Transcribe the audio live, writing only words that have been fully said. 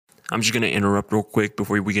I'm just going to interrupt real quick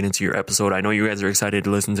before we get into your episode. I know you guys are excited to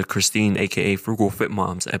listen to Christine, aka Frugal Fit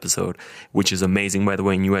Mom's episode, which is amazing, by the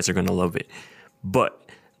way, and you guys are going to love it. But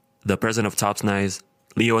the president of Tops Knives,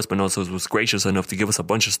 Leo Espinosa, was gracious enough to give us a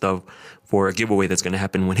bunch of stuff for a giveaway that's going to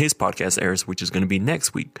happen when his podcast airs, which is going to be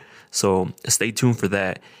next week. So stay tuned for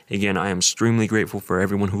that. Again, I am extremely grateful for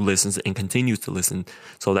everyone who listens and continues to listen.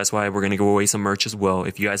 So that's why we're going to give away some merch as well.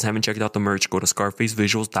 If you guys haven't checked out the merch, go to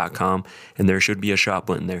scarfacevisuals.com and there should be a shop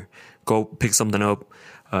button there. Go pick something up.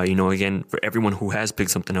 Again, for everyone who has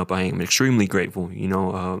picked something up, I am extremely grateful.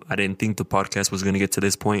 I didn't think the podcast was going to get to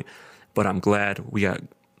this point, but I'm glad we got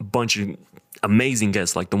a bunch of amazing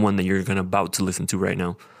guests like the one that you're about to listen to right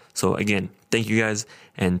now. So again, thank you guys,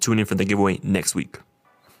 and tune in for the giveaway next week.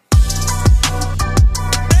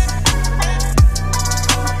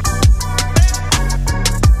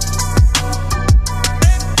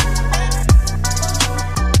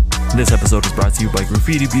 This episode is brought to you by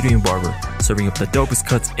Graffiti Beauty and Barber, serving up the dopest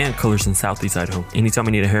cuts and colors in Southeast Idaho. Anytime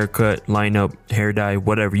I need a haircut, line up, hair dye,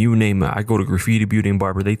 whatever, you name it, I go to Graffiti Beauty and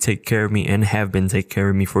Barber. They take care of me and have been taking care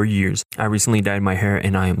of me for years. I recently dyed my hair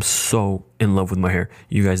and I am so in love with my hair.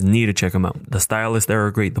 You guys need to check them out. The stylists there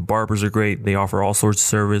are great. The barbers are great. They offer all sorts of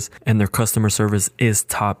service and their customer service is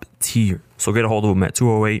top tier. So get a hold of them at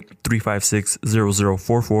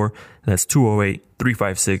 208-356-0044. That's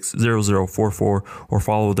 208-356-0044, or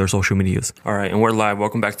follow their social medias. All right, and we're live.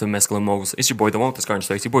 Welcome back to Mezcla and Moguls. It's your boy, the one with the scar and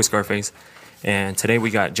face, your boy Scarface. And today we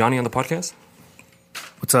got Johnny on the podcast.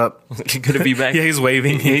 What's up? Good to be back. Yeah, he's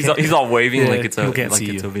waving. He's all waving like it's a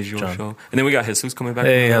visual John. show. And then we got Jesus coming back.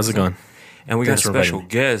 Hey, how's it going? And we got a special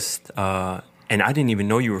guest. And I didn't even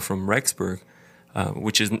know you were from Rexburg,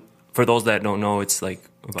 which is, for those that don't know, it's like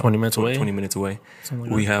about 20 minutes away. 20 minutes away. Like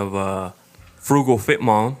we have Frugal Fit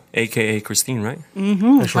Mom, a.k.a. Christine, right?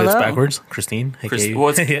 Mm-hmm. Actually, it's backwards. Christine,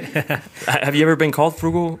 a.k.a. Have you ever been called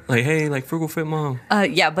Frugal? Like, hey, like Frugal Fit Mom?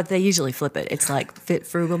 Yeah, but they usually flip it. It's like Fit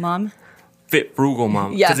Frugal Mom. Fit Frugal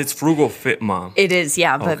Mom. Yeah. Because it's Frugal Fit Mom. It is,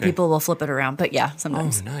 yeah, but Okay. people will flip it around. But yeah,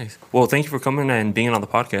 sometimes. Oh, nice. Well, thank you for coming and being on the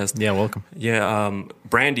podcast. Yeah, welcome. Yeah,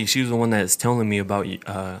 Brandy, she was the one that's telling me about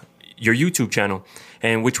your YouTube channel,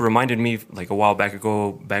 and which reminded me like a while back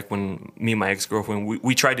ago, back when me and my ex-girlfriend,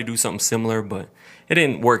 we tried to do something similar, but it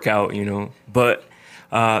didn't work out, But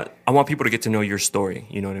I want people to get to know your story,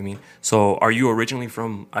 you know what I mean? So are you originally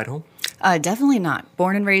from Idaho? Definitely not.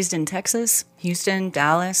 Born and raised in Texas, Houston,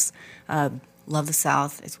 Dallas. Love the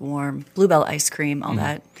South. It's warm. Bluebell ice cream, all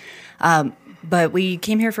that. But we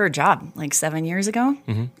came here for a job like 7 years ago,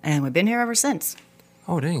 and we've been here ever since.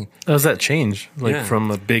 Oh, dang. How does that change? Yeah. From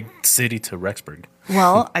a big city to Rexburg?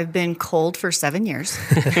 Well, I've been cold for 7 years.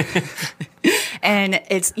 And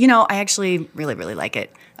it's, I actually really, really like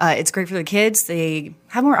it. It's great for the kids. They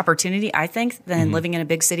have more opportunity, I think, than living in a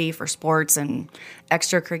big city for sports and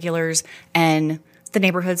extracurriculars. And the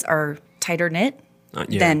neighborhoods are tighter knit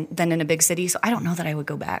than in a big city. So I don't know that I would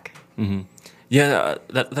go back. Mm-hmm. Yeah,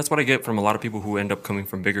 that's what I get from a lot of people who end up coming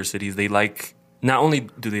from bigger cities. They like, not only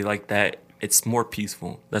do they like that, it's more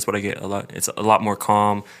peaceful. That's what I get a lot. It's a lot more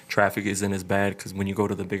calm. Traffic isn't as bad because when you go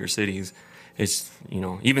to the bigger cities, it's,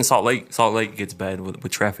 even Salt Lake gets bad with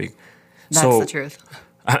traffic. That's the truth.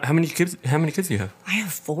 How many kids do you have? I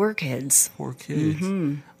have 4 kids. 4 kids.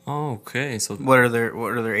 Oh, okay. So What are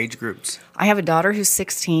their age groups? I have a daughter who's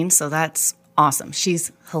 16, so that's awesome.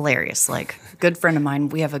 She's hilarious. Like, good friend of mine.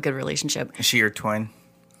 We have a good relationship. Is she your twin?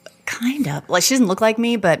 Kind of. Like, she doesn't look like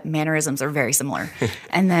me, but mannerisms are very similar.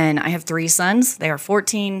 And then I have 3 sons. They are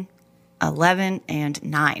 14, 11, and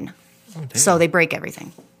 9. Oh, so they break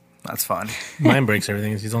everything. That's fun. Mine breaks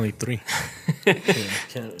everything. He's only 3.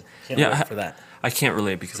 Can't wait for that. I can't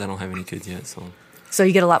relate because I don't have any kids yet. So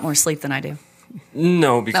you get a lot more sleep than I do.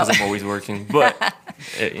 No, because I'm always working. But,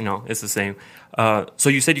 it's the same. So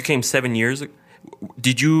you said you came 7 years.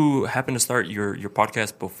 Did you happen to start your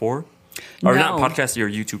podcast before? Or not podcast, your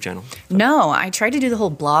YouTube channel? No, I tried to do the whole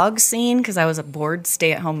blog scene because I was a bored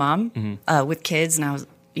stay-at-home mom with kids. And I was,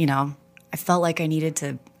 I felt like I needed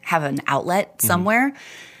to have an outlet somewhere.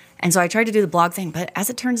 And so I tried to do the blog thing, but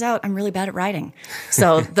as it turns out, I'm really bad at writing.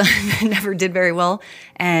 So I never did very well.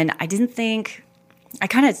 And I didn't think, I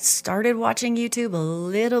kind of started watching YouTube a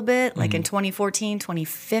little bit, like in 2014,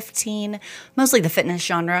 2015, mostly the fitness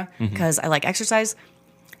genre because I like exercise.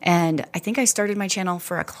 And I think I started my channel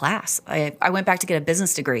for a class. I went back to get a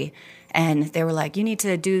business degree, and they were like, you need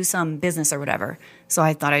to do some business or whatever. So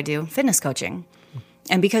I thought I'd do fitness coaching.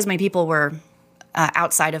 And because my people were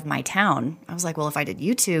outside of my town, I was like, well, if I did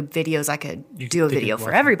YouTube videos, I could do a video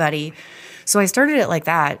for everybody. So I started it like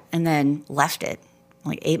that and then left it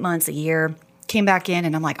like 8 months, a year, came back in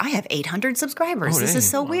and I'm like, I have 800 subscribers. Oh, This dang. is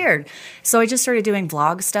so weird. So I just started doing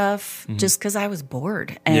vlog stuff just because I was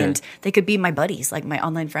bored and they could be my buddies, like my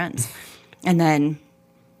online friends. And then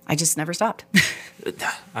I just never stopped.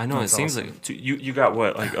 I know. It seems like you got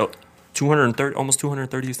what, like 230, almost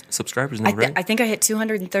 230 subscribers now, right? I think I hit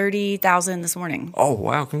 230,000 this morning. Oh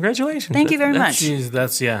wow! Congratulations. Thank you very That's- much. Jeez,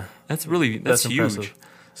 that's That's huge. impressive.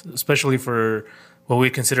 Especially for what we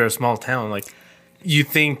consider a small town. Like, you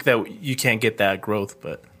think that you can't get that growth,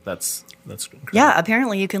 but that's incredible. Yeah,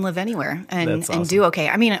 apparently you can live anywhere and That's awesome. do okay.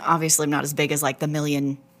 I mean, obviously I'm not as big as like the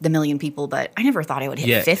million people, but I never thought I would hit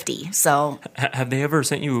Yeah. 50. So Have they ever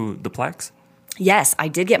sent you the plaques? yes, I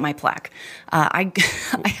did get my plaque. I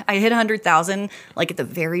I hit 100,000 like at the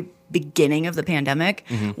very beginning of the pandemic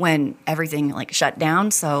when everything like shut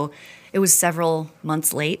down. So it was several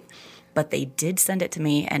months late, but they did send it to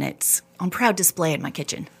me, and it's on proud display in my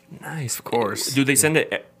kitchen. Nice, of course. Do they send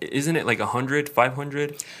it? Isn't it like 100,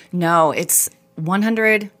 500? No, it's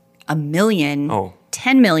 100, a million, Oh.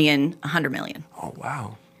 10 million, 100 million. Oh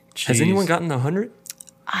wow! Has Jeez. anyone gotten 100?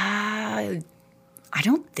 I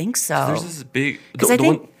don't think so. There's this big. Because I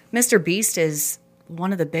think Mr. Beast is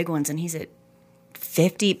one of the big ones, and he's at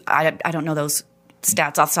 50. I don't know those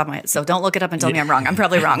stats off the top of my head, so don't look it up and tell me I'm wrong. I'm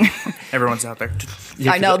probably wrong. Everyone's out there.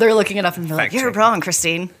 I know they're looking it up and they're like, Fact "You're check. wrong,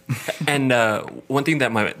 Christine." And one thing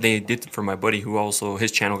that they did for my buddy, who also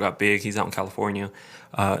his channel got big. He's out in California.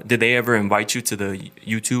 Did they ever invite you to the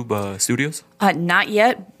YouTube studios? Not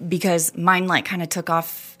yet, because mine like kind of took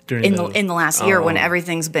off During in the- the last year when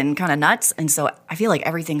everything's been kind of nuts, and so I feel like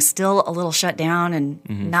everything's still a little shut down, and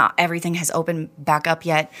not everything has opened back up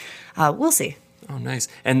yet. We'll see. Oh, nice.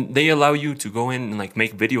 And they allow you to go in and like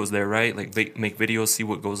make videos there, right? Like make videos, see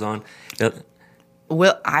what goes on.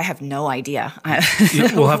 Well, I have no idea.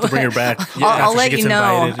 We'll have to bring her back. I'll after she let gets you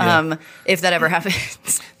know invited, yeah. if that ever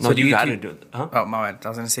happens. No, So do you you got to do- do it. Huh? Oh, my bad. I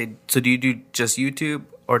was going to say, so do you do just YouTube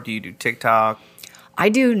or do you do TikTok? I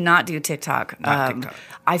do not do TikTok. Not TikTok.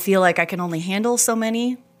 I feel like I can only handle so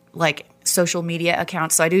many like social media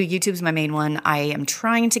accounts. So I do YouTube's my main one. I am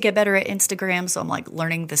trying to get better at Instagram, so I'm like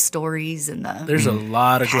learning the stories and the There's a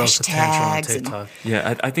lot of growth potential on Hashtags and- TikTok.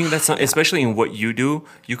 Yeah, I think that's not, especially in what you do.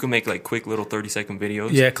 You can make like quick little 30-second videos.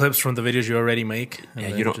 Yeah, clips from the videos you already make. And Yeah,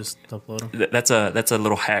 then you don't- just upload them. That's a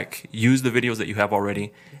little hack. Use the videos that you have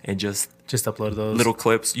already and just Just upload those. little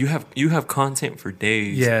clips. You have content for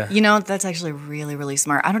days. Yeah. You know, that's actually really, really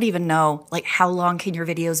smart. I don't even know like how long can your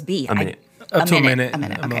videos be? A minute. Up to a minute. A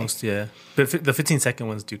minute. At Okay. most, yeah. But the 15-second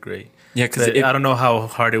ones do great. Yeah, 'cause But it- I don't know how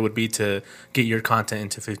hard it would be to get your content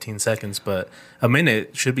into 15 seconds, but a minute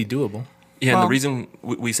should be doable. Yeah, and Well- the reason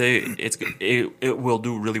we say it will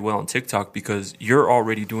do really well on TikTok because you're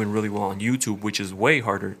already doing really well on YouTube, which is way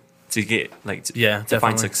harder to get like to, Yeah, to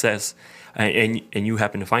find definitely. success, and you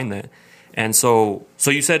happen to find that. And so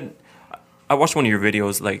you said, I watched one of your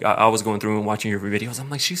videos. Like I was going through and watching your videos. I'm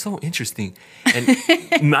like, she's so interesting. And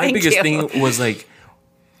my Thank biggest you. thing was like,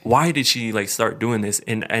 why did she like start doing this?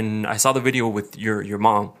 And I saw the video with your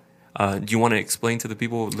mom. Do you want to explain to the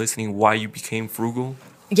people listening why you became frugal?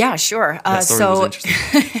 Yeah, sure. That story was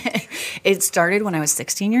interesting. It started when I was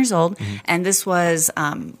 16 years old, and this was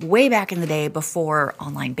way back in the day before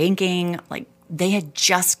online banking. Like they had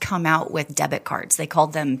just come out with debit cards. They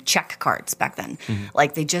called them check cards back then.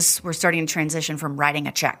 Like they just were starting to transition from writing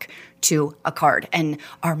a check to a card, and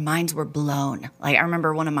our minds were blown. Like I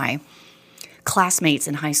remember one of my classmates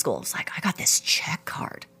in high school was like, "I got this check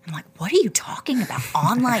card." I'm like, "What are you talking about?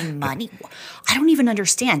 Online money? I don't even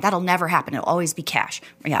understand. That'll never happen. It'll always be cash."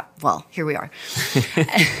 Yeah, well, here we are.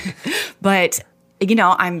 But you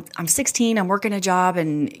know, I'm 16. I'm working a job,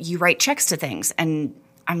 and you write checks to things, and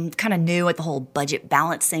I'm kind of new at the whole budget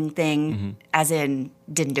balancing thing, as in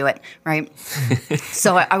didn't do it right.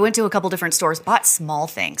 So I went to a couple different stores, bought small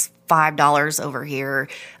things, $5 over here,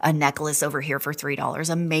 a necklace over here for $3,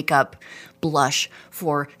 a makeup blush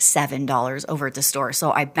for $7 over at the store.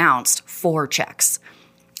 So I bounced 4 checks,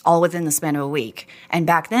 all within the span of a week. And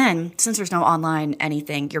back then, since there's no online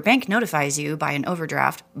anything, your bank notifies you by an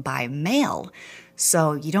overdraft by mail.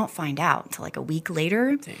 So you don't find out until like a week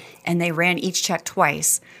later. And they ran each check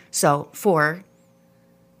twice. So 4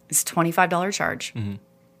 is $25 charge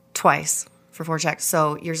twice for 4 checks.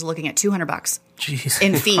 So you're just looking at $200 Jeez.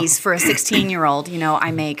 in fees for a 16-year-old. You know,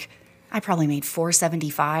 I probably made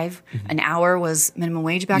 $4.75 an hour was minimum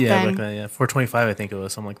wage back yeah, then. back then, yeah. 425, I think it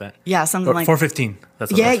was, something like that. Yeah, something Or like 415.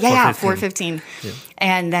 That's what yeah, it was, yeah, 415. Yeah.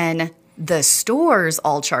 And then the stores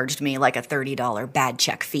all charged me like a $30 bad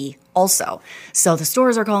check fee also. So the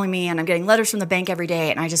stores are calling me and I'm getting letters from the bank every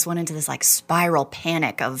day. And I just went into this like spiral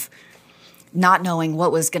panic of not knowing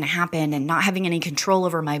what was going to happen and not having any control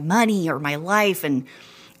over my money or my life. And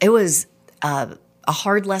it was a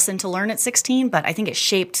hard lesson to learn at 16, but I think it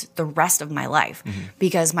shaped the rest of my life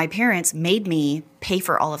because my parents made me pay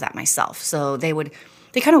for all of that myself. So they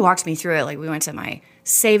kind of walked me through it. Like we went to my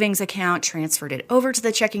savings account, transferred it over to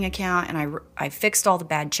the checking account, and I fixed all the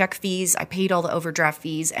bad check fees. I paid all the overdraft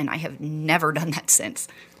fees, and I have never done that since.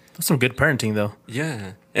 That's some good parenting, though.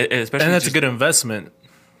 Yeah. Especially And that's a good investment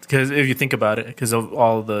because if you think about it, because of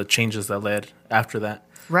all the changes that led after that.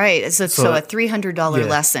 Right. So a $300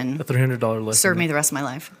 lesson A $300 lesson. served me the rest of my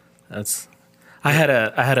life. I had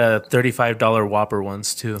a $35 Whopper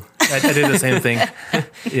once too. I did the same thing.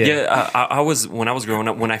 Yeah, I was when I was growing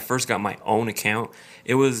up. When I first got my own account,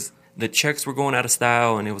 it was the checks were going out of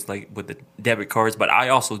style, and it was like with the debit cards. But I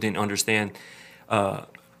also didn't understand.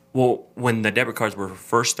 Well, when the debit cards were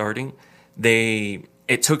first starting,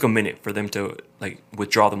 it took a minute for them to like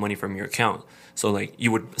withdraw the money from your account. So like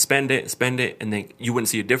you would spend it, and then you wouldn't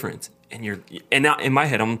see a difference. And now in my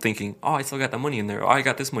head, I'm thinking, oh, I still got the money in there. Oh, I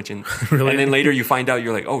got this much in. Really? And then later you find out,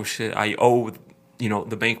 you're like, oh shit, I owe,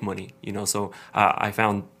 the bank money. So I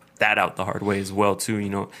found that out the hard way as well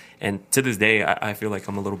too. And to this day, I feel like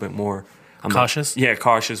I'm a little bit more Cautious?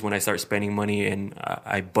 Cautious when I start spending money, and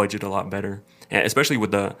I budget a lot better. And especially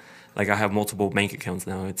with I have multiple bank accounts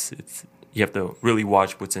now. It's you have to really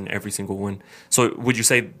watch what's in every single one. So would you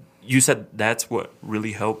say you said that's what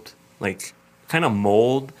really helped, like, kind of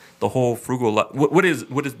mold the whole frugal life? What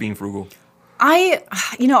is being frugal? I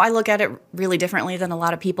look at it really differently than a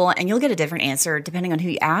lot of people, and you'll get a different answer depending on who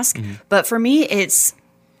you ask. But for me, it's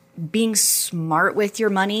being smart with your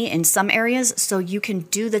money in some areas so you can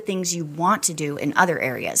do the things you want to do in other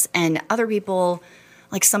areas. And other people,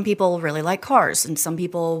 like some people really like cars, and some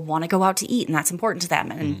people want to go out to eat, and that's important to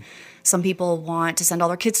them. And some people want to send all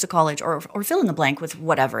their kids to college or fill in the blank with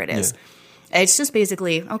whatever it is. Yeah. It's just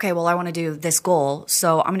basically, okay, well, I want to do this goal,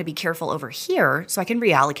 so I'm going to be careful over here so I can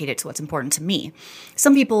reallocate it to what's important to me.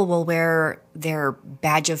 Some people will wear their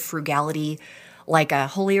badge of frugality like a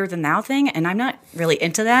holier than thou thing, and I'm not really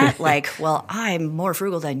into that. Like, well, I'm more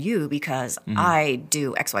frugal than you because I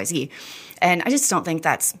do XYZ. And I just don't think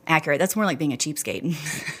that's accurate. That's more like being a cheapskate,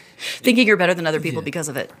 thinking you're better than other people because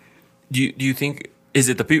of it. Do you think... Is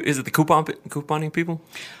it the couponing people?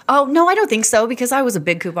 Oh, no, I don't think so, because I was a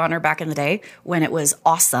big couponer back in the day when it was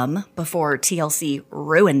awesome before TLC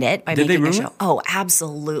ruined it by making a show. It? Oh,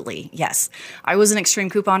 absolutely. Yes. I was an extreme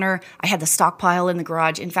couponer. I had the stockpile in the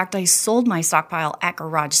garage. In fact, I sold my stockpile at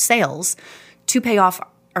garage sales to pay off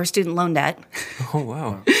our student loan debt. Oh,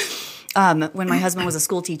 wow. When my husband was a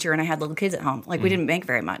school teacher and I had little kids at home. Like, we didn't make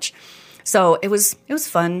very much. So it was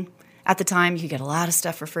fun. At the time, you could get a lot of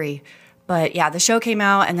stuff for free. But yeah, the show came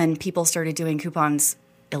out, and then people started doing coupons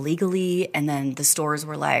illegally, and then the stores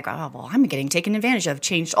were like, oh, well, I'm getting taken advantage of,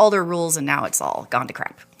 changed all their rules, and now it's all gone to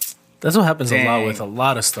crap. That's what happens a lot with a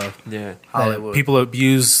lot of stuff. Yeah. Hollywood. People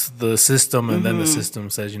abuse the system, and then the system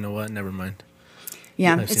says, you know what, never mind.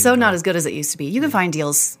 Yeah, it's so not as good as it used to be. You can find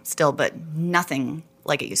deals still, but nothing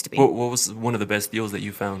like it used to be. What was one of the best deals that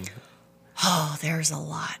you found? Oh, there's a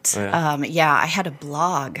lot. Oh, yeah. I had a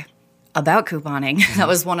blog about couponing. That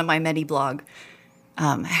was one of my many blog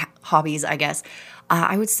hobbies, I guess.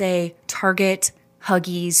 I would say Target,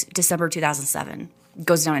 Huggies, December 2007.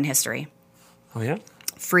 Goes down in history. Oh, yeah?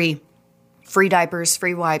 Free diapers,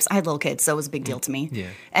 free wipes. I had little kids, so it was a big deal to me. Yeah.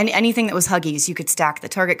 And anything that was Huggies, you could stack the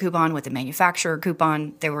Target coupon with the manufacturer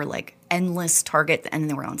coupon. They were like endless Target, and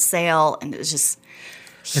they were on sale, and it was just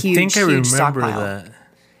huge, I think I remember stockpile. that.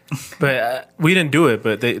 But we didn't do it,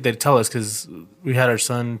 but they'd tell us because we had our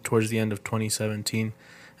son towards the end of 2017,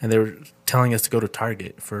 and they were telling us to go to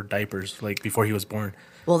Target for diapers, like before he was born.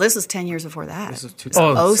 Well, this was 10 years before that. This is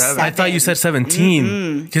Oh, 2007. I thought you said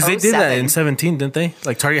 17 because they did that in 17, didn't they?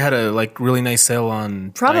 Like Target had a really nice sale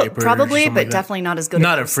on diapers probably, or but like that. definitely not as good.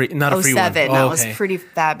 Not as a free one. 07. Oh, That okay. was pretty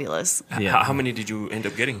fabulous. Yeah. How many did you end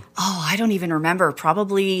up getting? Oh, I don't even remember. I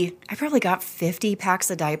probably got 50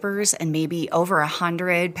 packs of diapers and maybe over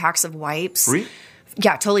 100 packs of wipes. Free?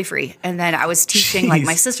 Yeah, totally free. And then I was teaching like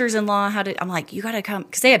my Jeez. sisters-in-law how to. I'm like, you got to come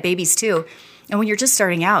because they had babies too. And when you're just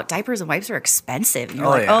starting out, diapers and wipes are expensive. And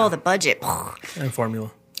you're yeah. the budget. And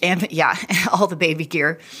formula. And yeah, all the baby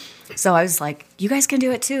gear. So I was like, you guys can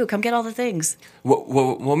do it too. Come get all the things.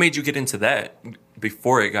 What made you get into that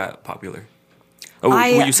before it got popular?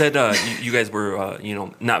 You said you guys were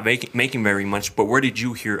not making very much, but where did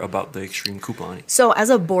you hear about the extreme couponing? So as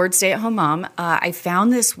a bored stay-at-home mom, I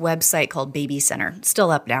found this website called Baby Center. It's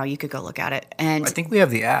still up now. You could go look at it. And I think we have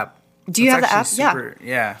the app. Do you have the app? That's actually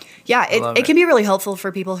yeah. Yeah, I love it can be really helpful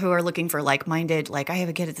for people who are looking for like-minded, like I have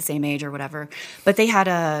a kid at the same age or whatever. But they had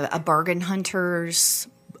a bargain hunters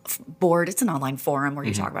board. It's an online forum where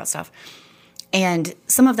you talk about stuff. And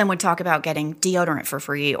some of them would talk about getting deodorant for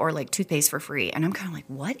free or like toothpaste for free. And I'm kind of like,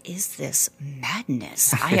 what is this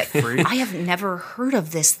madness? I have never heard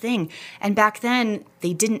of this thing. And back then,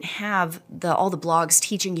 they didn't have all the blogs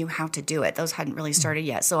teaching you how to do it. Those hadn't really started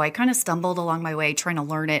yet. So I kind of stumbled along my way trying to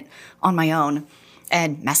learn it on my own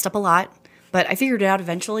and messed up a lot. But I figured it out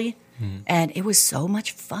eventually. And it was so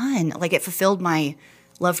much fun. Like it fulfilled my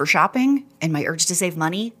love for shopping and my urge to save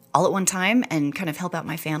money all at one time and kind of help out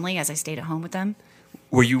my family as I stayed at home with them.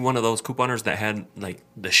 Were you one of those couponers that had like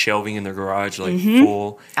the shelving in their garage like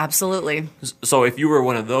full? Absolutely. So if you were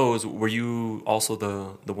one of those, were you also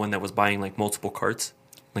the one that was buying like multiple carts?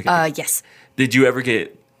 Like Yes. Did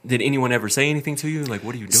anyone ever say anything to you? Like,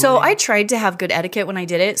 what are you doing? So I tried to have good etiquette when I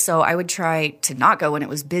did it. So I would try to not go when it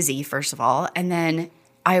was busy, first of all. And then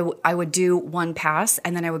I would do one pass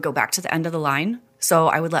and then I would go back to the end of the line. So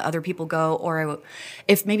I would let other people go, or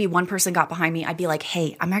if maybe one person got behind me, I'd be like,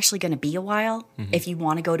 hey, I'm actually going to be a while. If you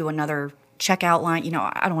want to go to another checkout line,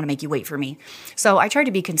 I don't want to make you wait for me. So I tried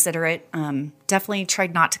to be considerate. Definitely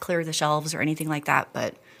tried not to clear the shelves or anything like that,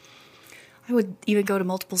 but I would even go to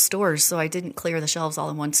multiple stores, so I didn't clear the shelves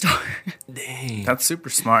all in one store. Dang. That's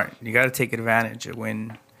super smart. You got to take advantage of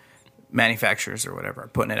when manufacturers or whatever are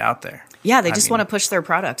putting it out there. Yeah, they just want to push their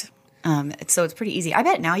product. So it's pretty easy. I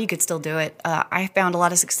bet now you could still do it. I found a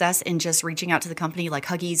lot of success in just reaching out to the company like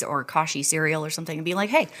Huggies or Kashi cereal or something and being like,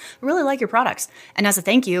 hey, I really like your products. And as a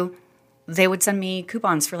thank you, they would send me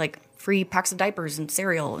coupons for like free packs of diapers and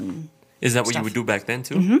cereal. And Is that what you stuff. would do back then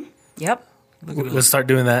too? Yep. Let's start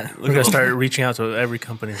doing that. We're gonna start reaching out to every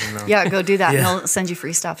company from now. Yeah, go do that Yeah. and they'll send you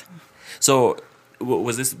free stuff. So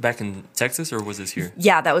was this back in Texas or was this here?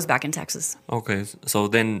 Yeah, that was back in Texas. Okay,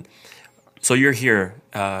 so you're here.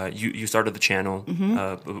 You started the channel,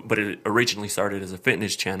 but it originally started as a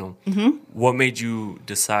fitness channel. What made you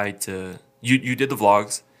decide to? You did the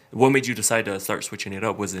vlogs. What made you decide to start switching it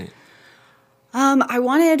up? Was it? I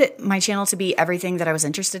wanted my channel to be everything that I was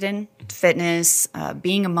interested in: fitness,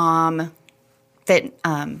 being a mom,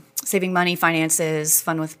 saving money, finances,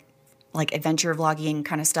 fun with like adventure vlogging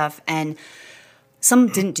kind of stuff. And some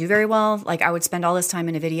didn't do very well. Like I would spend all this time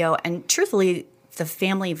in a video, and truthfully, the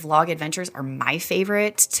family vlog adventures are my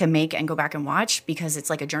favorite to make and go back and watch because it's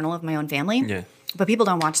like a journal of my own family. Yeah. But people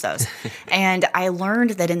don't watch those. And I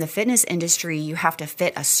learned that in the fitness industry, you have to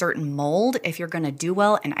fit a certain mold if you're going to do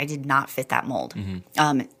well. And I did not fit that mold.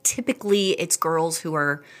 Typically, it's girls who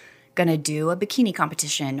are going to do a bikini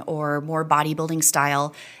competition or more bodybuilding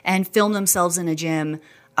style and film themselves in a gym,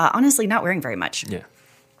 honestly, not wearing very much. Yeah.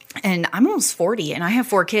 And I'm almost 40 and I have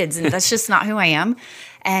 4 kids and that's just not who I am.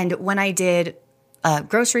 And when I did a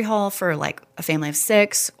grocery haul for like a family of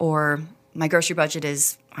 6 or my grocery budget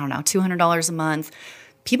is, I don't know, $200 a month,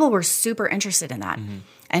 people were super interested in that.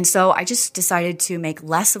 And so I just decided to make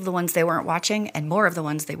less of the ones they weren't watching and more of the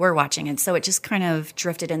ones they were watching. And so it just kind of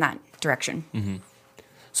drifted in that direction.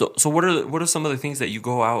 So what are some of the things that you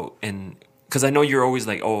go out and? Because I know you're always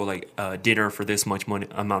like, dinner for this much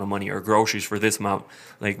amount of money or groceries for this amount.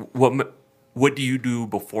 Like, what do you do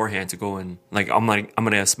beforehand to go and like I'm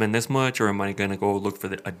gonna spend this much, or am I gonna go look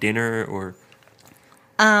for a dinner or?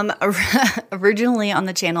 Originally on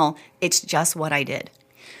the channel, it's just what I did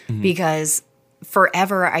because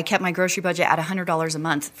forever I kept my grocery budget at $100 a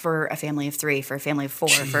month for a family of 3, for a family of 4,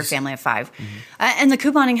 for a family of 5, and the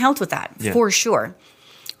couponing helped with that for sure.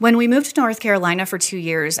 When we moved to North Carolina for 2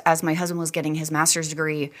 years, as my husband was getting his master's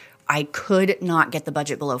degree, I could not get the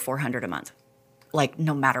budget below $400 a month, like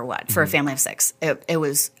no matter what, for a family of 6. It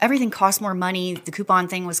was, everything cost more money. The coupon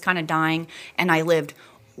thing was kind of dying, and I lived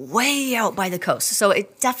way out by the coast. So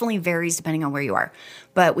it definitely varies depending on where you are.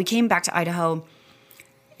 But we came back to Idaho,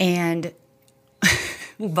 and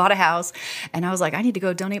we bought a house, and I was like, I need to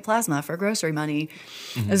go donate plasma for grocery money.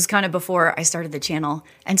 This was kind of before I started the channel.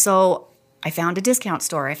 And so I found a discount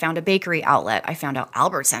store. I found a bakery outlet. I found out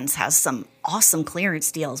Albertsons has some awesome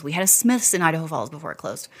clearance deals. We had a Smith's in Idaho Falls before it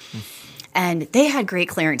closed. And they had great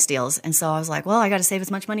clearance deals. And so I was like, well, I got to save as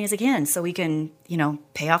much money as I can so we can,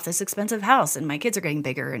 pay off this expensive house. And my kids are getting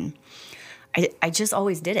bigger. And I just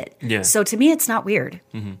always did it. Yeah. So to me, it's not weird.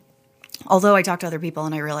 Although I talk to other people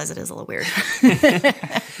and I realize it is a little weird.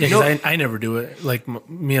 Because I never do it. Like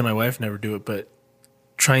me and my wife never do it. But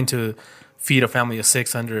trying to feed a family of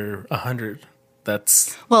 6 under 100,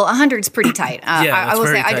 that's... Well, 100's pretty tight. Yeah, I will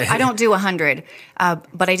say tight. I don't do 100,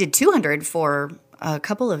 but I did 200 for a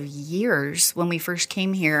couple of years when we first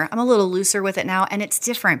came here. I'm a little looser with it now, and it's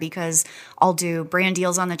different because I'll do brand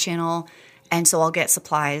deals on the channel, and so I'll get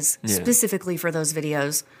supplies specifically for those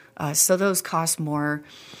videos. So those cost more.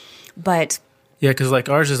 But yeah, because like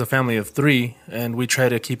ours is a family of 3, and we try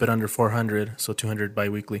to keep it under 400, so 200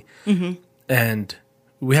 biweekly. And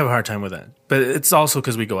we have a hard time with that. But it's also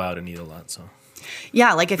because we go out and eat a lot, so...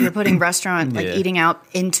 yeah, like if you're putting restaurant, like eating out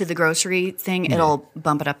into the grocery thing, it'll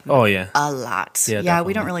bump it up Oh, yeah. a lot. Yeah, We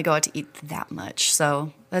definitely. don't really go out to eat that much.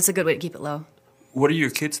 So that's a good way to keep it low. What do your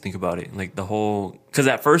kids think about it? Like the whole, because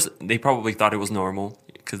at first they probably thought it was normal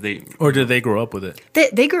because they, Or did they grow up with it?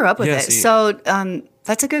 They grew up with Yeah, it. see- So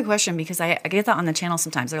that's a good question because I get that on the channel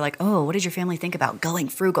sometimes. They're like, oh, what did your family think about going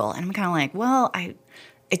frugal? And I'm kind of like, well,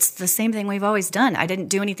 it's the same thing we've always done. I didn't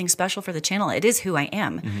do anything special for the channel. It is who I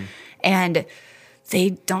am. And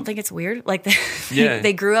they don't think it's weird. Like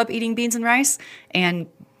they grew up eating beans and rice and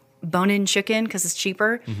bone-in chicken because it's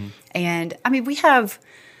cheaper. And I mean, we have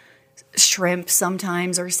shrimp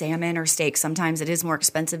sometimes or salmon or steak. Sometimes it is more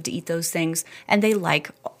expensive to eat those things. And they like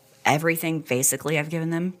everything basically I've given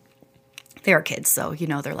them. They are kids, so,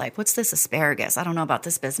 they're like, what's this asparagus? I don't know about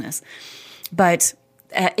this business. But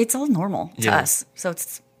it's all normal to us. So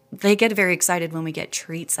they get very excited when we get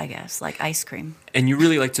treats, I guess, like ice cream. and you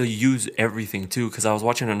really like to use everything too. Because I was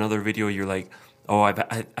watching another video, you're like, oh, I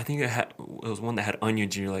think it was one that had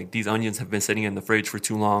onions. And you're like, these onions have been sitting in the fridge for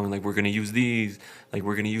too long. Like, we're gonna use these. Like,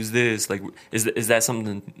 we're gonna use this. Like, is that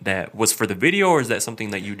something that was for the video, or is that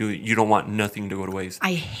something that you do? You don't want nothing to go to waste.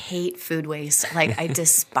 I hate food waste. Like, I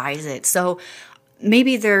despise it. So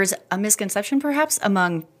maybe there's a misconception, perhaps,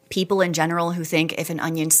 among people in general who think if an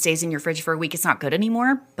onion stays in your fridge for a week, it's not good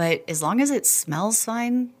anymore. But as long as it smells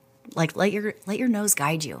fine, like let your nose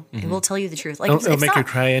guide you. It will tell you the truth. Like It'll it's make you not-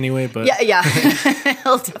 cry anyway, but... Yeah.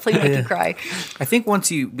 It'll definitely make you cry. I think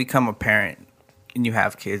once you become a parent and you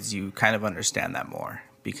have kids, you kind of understand that more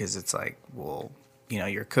because it's like, well,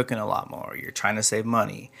 you're cooking a lot more. You're trying to save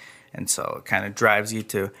money. And so it kind of drives you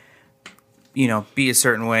to, be a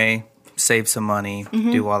certain way, save some money,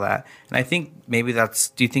 do all that. And I think maybe do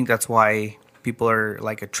you think that's why people are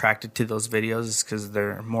like attracted to those videos is because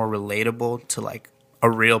they're more relatable to like a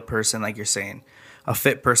real person, like you're saying. A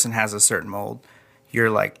fit person has a certain mold. You're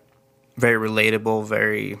like very relatable,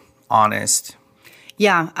 very honest.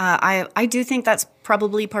 Yeah, I do think that's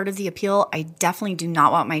probably part of the appeal. I definitely do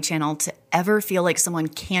not want my channel to ever feel like someone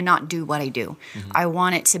cannot do what I do. I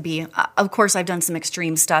want it to be, of course, I've done some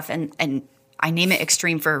extreme stuff and I name it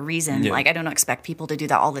extreme for a reason. Yeah. Like, I don't expect people to do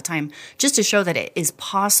that all the time, just to show that it is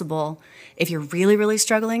possible if you're really, really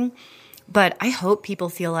struggling. But I hope people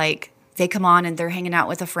feel like they come on and they're hanging out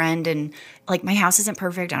with a friend and like, my house isn't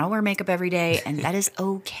perfect. I don't wear makeup every day. And that is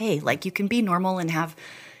okay. Like, you can be normal and have,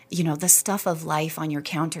 the stuff of life on your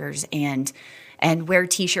counters and wear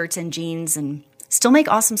t-shirts and jeans and still make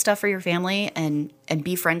awesome stuff for your family and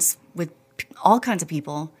be friends with all kinds of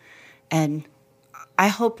people. And I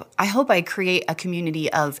hope I create a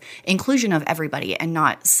community of inclusion of everybody and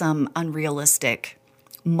not some unrealistic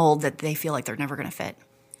mold that they feel like they're never going to fit.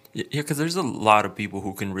 Yeah, because there's a lot of people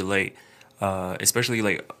who can relate, especially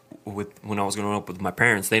like when I was growing up with my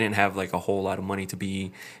parents. They didn't have like a whole lot of money to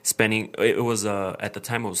be spending. It was at the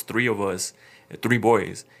time it was 3 of us, 3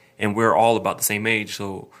 boys, and we're all about the same age.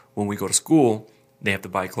 So when we go to school, they have to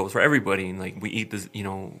buy clothes for everybody, and like we eat this,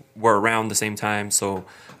 we're around the same time. So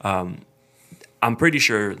I'm pretty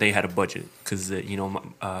sure they had a budget because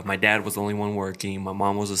my dad was the only one working. My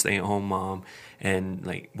mom was a stay-at-home mom, and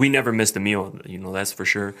like we never missed a meal. That's for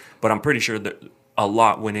sure. But I'm pretty sure that a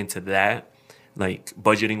lot went into that, like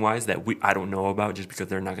budgeting wise, that I don't know about, just because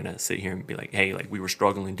they're not gonna sit here and be like, hey, like we were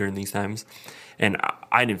struggling during these times, and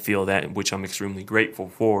I didn't feel that, which I'm extremely grateful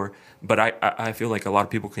for. But I feel like a lot of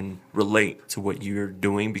people can relate to what you're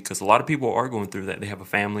doing because a lot of people are going through that. They have a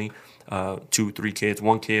family, 2, 3 kids,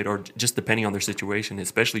 1 kid, or just depending on their situation,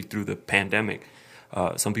 especially through the pandemic.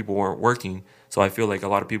 Some people weren't working, so I feel like a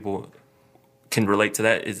lot of people can relate to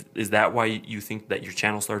that. Is that why you think that your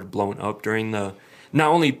channel started blowing up during the? Not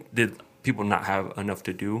only did people not have enough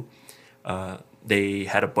to do, they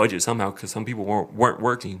had a budget somehow because some people weren't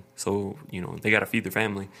working, so they got to feed their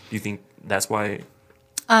family. Do you think that's why?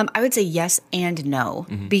 I would say yes and no,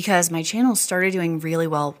 because my channel started doing really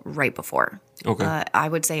well right before. Okay. I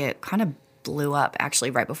would say it kind of blew up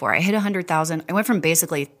actually right before. I hit 100,000. I went from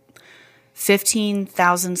basically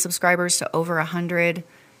 15,000 subscribers to over 100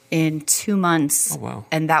 in 2 months. Oh, wow.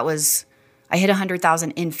 And I hit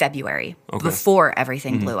 100,000 in February Okay. before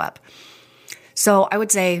everything blew up. So I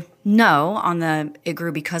would say no it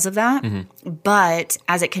grew because of that. But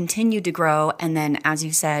as it continued to grow, and then as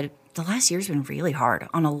you said, the last year's been really hard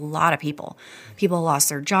on a lot of people. People lost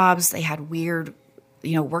their jobs. They had weird,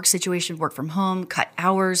 work situation, work from home, cut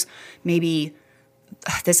hours. Maybe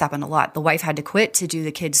this happened a lot. The wife had to quit to do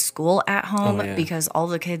the kids' school at home because all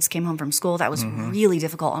the kids came home from school. That was really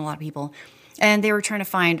difficult on a lot of people. And they were trying to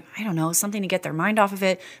find, I don't know, something to get their mind off of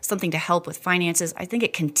it, something to help with finances. I think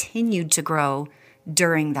it continued to grow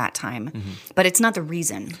during that time, but it's not the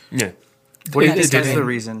reason. Yeah. What do you think is the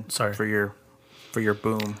reason for your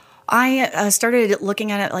boom? I started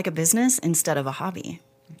looking at it like a business instead of a hobby.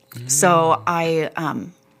 So I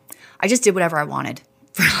just did whatever I wanted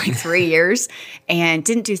for like 3 years and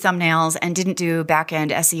didn't do thumbnails and didn't do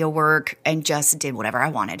back-end SEO work and just did whatever I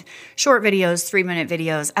wanted. Short videos, 3-minute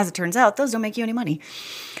videos. As it turns out, those don't make you any money.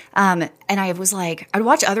 And I was like, I'd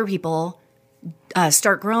watch other people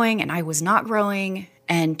start growing and I was not growing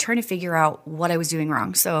and trying to figure out what I was doing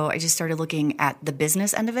wrong. So I just started looking at the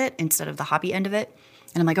business end of it instead of the hobby end of it.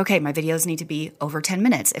 And I'm like, okay, my videos need to be over 10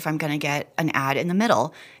 minutes if I'm going to get an ad in the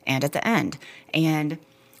middle and at the end. And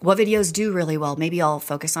what videos do really well? Maybe I'll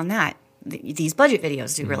focus on that. These budget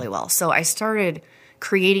videos do really well. So I started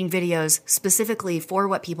creating videos specifically for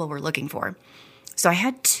what people were looking for. So I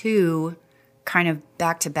had 2 kind of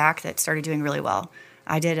back-to-back that started doing really well.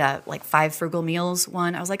 I did like 5 frugal meals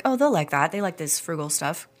one. I was like, oh, they'll like that. They like this frugal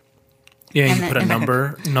stuff. Yeah, and you put a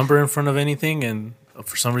number in front of anything, and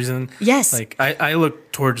for some reason, yes. Like I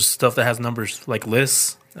look towards stuff that has numbers, like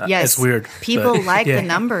lists. Yes, it's weird. People like the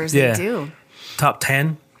numbers. They do. Top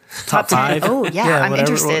 10, top 5. Oh yeah, I'm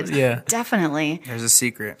interested. Yeah, definitely. There's a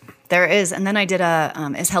secret. There is. And then I did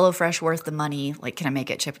is HelloFresh worth the money? Like, can I make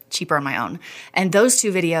it cheaper on my own? And those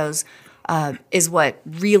 2 videos is what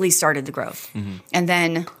really started the growth. And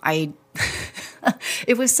then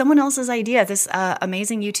it was someone else's idea. This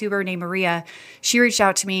amazing YouTuber named Maria, she reached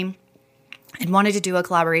out to me and wanted to do a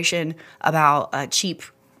collaboration about cheap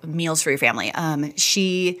meals for your family.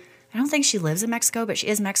 I don't think she lives in Mexico, but she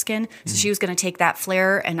is Mexican. So she was going to take that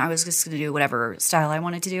flair and I was just going to do whatever style I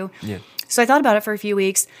wanted to do. Yeah. So I thought about it for a few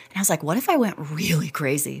weeks and I was like, what if I went really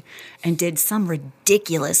crazy and did some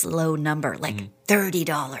ridiculous low number, like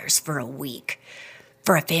 $30 for a week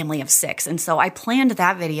for a family of 6? And so I planned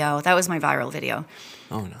that video. That was my viral video.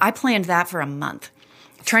 Oh, no. I planned that for a month,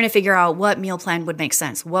 trying to figure out what meal plan would make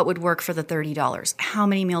sense. What would work for the $30? How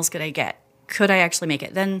many meals could I get? Could I actually make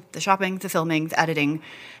it? Then the shopping, the filming, the editing,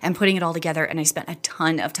 and putting it all together. And I spent a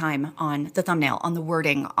ton of time on the thumbnail, on the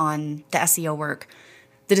wording, on the SEO work,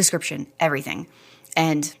 the description, everything.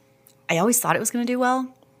 And I always thought it was going to do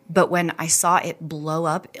well. But when I saw it blow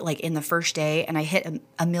up like in the first day and I hit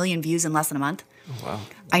a million views in less than a month,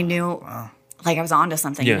 I knew like I was onto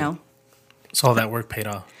something, So all that work paid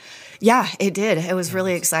off. Yeah, it did. It was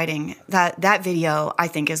really exciting. That video, I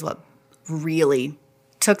think, is what really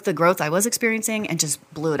took the growth I was experiencing and just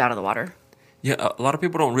blew it out of the water. Yeah, a lot of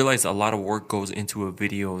people don't realize a lot of work goes into a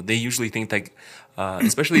video. They usually think like,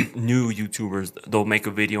 especially new YouTubers, they'll make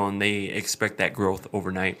a video and they expect that growth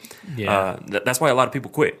overnight. Yeah. That's why a lot of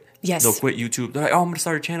people quit. Yes. They'll quit YouTube. They're like, oh, I'm going to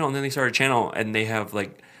start a channel. And then they start a channel and they have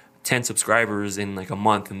like 10 subscribers in like a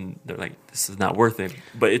month and they're like, this is not worth it.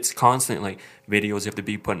 But it's constant like videos you have to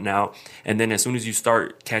be putting out. And then as soon as you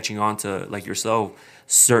start catching on to like yourself,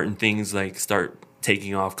 certain things like start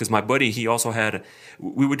taking off. Because my buddy, he also had,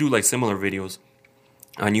 we would do like similar videos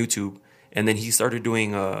on YouTube. And then he started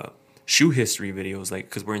doing shoe history videos, like,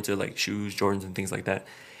 because we're into like shoes, Jordans and things like that.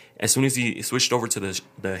 As soon as he switched over to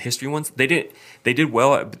the history ones, they did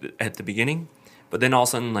well at the beginning. But then all of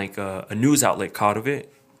a sudden like a news outlet caught of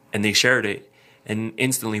it and they shared it. And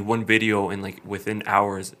instantly one video in like within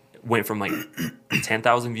hours went from like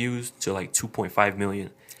 10,000 views to like 2.5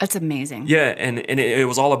 million. That's amazing. Yeah, and it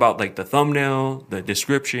was all about like the thumbnail, the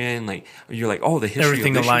description, like you're like, oh, the history.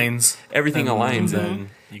 Everything aligns. Everything aligns, and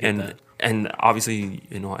you get that. And obviously,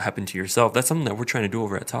 what happened to yourself. That's something that we're trying to do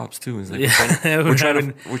over at Tops too. Is like we're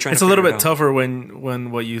trying to. It's a little bit tougher when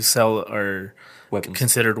what you sell are weapons.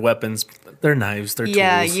 Considered weapons. They're knives. They're tools.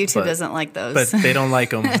 Yeah, YouTube doesn't like those, but they don't like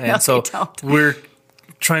them, and No, so they don't. we're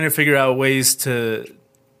trying to figure out ways to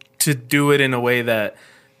do it in a way that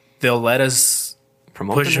they'll let us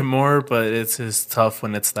push it more, but it's just tough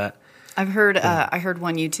when it's that. I've heard I heard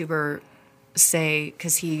one YouTuber say,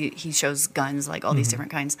 because he shows guns, like all these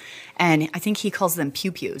different kinds, and I think he calls them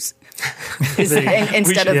pew-pews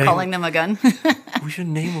instead of calling them a gun. We should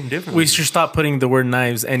name them differently. We should stop putting the word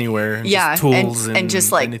knives anywhere. And Yeah, just tools and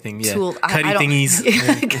just like anything. Yeah. tool Cutty I don't- thingies.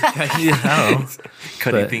 I don't know.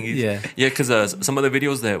 cutting But, thingies. yeah. Yeah, because some of the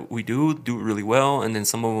videos that we do really well, and then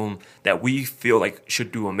some of them that we feel like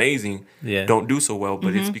should do amazing don't do so well.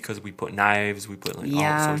 But it's because we put knives, we put like all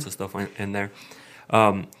Yeah. sorts of stuff in there.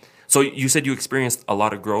 So you said you experienced a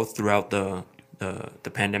lot of growth throughout the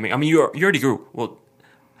pandemic. I mean, you already grew. Well,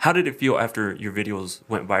 how did it feel after your videos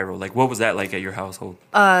went viral? Like, what was that like at your household?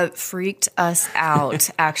 Freaked us out,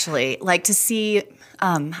 actually. Like to see,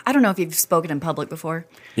 I don't know if you've spoken in public before.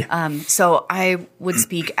 Yeah. So I would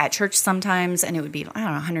speak at church sometimes and it would be, I don't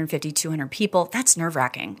know, 150, 200 people. That's nerve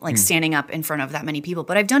wracking, like standing up in front of that many people.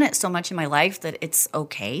 But I've done it so much in my life that it's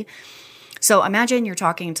okay. So imagine you're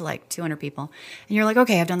talking to like 200 people and you're like,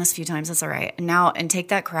 okay, I've done this a few times. That's all right. And take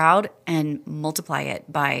that crowd and multiply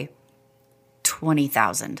it by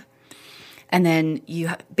 20,000. And then you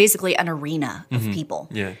basically an arena of people.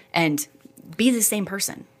 Yeah. And be the same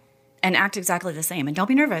person and act exactly the same. And don't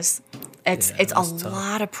be nervous. It's a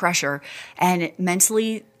lot of pressure. And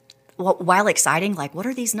mentally, while exciting, like, what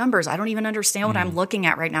are these numbers? I don't even understand what I'm looking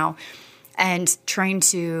at right now. And trying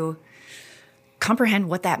to comprehend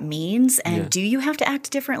what that means. And do you have to act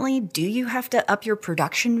differently? Do you have to up your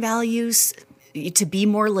production values to be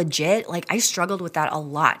more legit? Like, I struggled with that a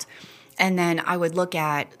lot. And then I would look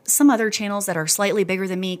at some other channels that are slightly bigger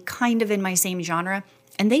than me, kind of in my same genre,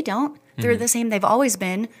 and they don't. They're the same. They've always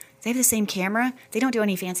been. They have the same camera. They don't do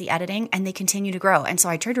any fancy editing, and they continue to grow. And so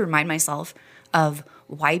I try to remind myself of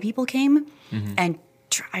why people came, and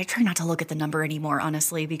I try not to look at the number anymore,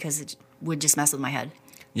 honestly, because it would just mess with my head.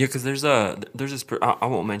 Yeah, because there's this. I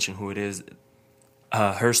won't mention who it is.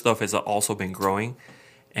 Her stuff has also been growing,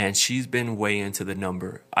 and she's been way into the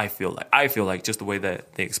number. I feel like just the way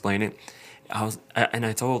that they explain it.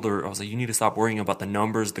 I told her, I was like, you need to stop worrying about the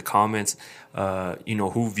numbers, the comments,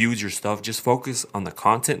 who views your stuff. Just focus on the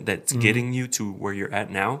content that's getting you to where you're at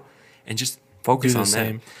now, and just focus on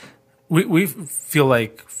that. We feel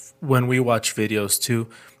like when we watch videos too,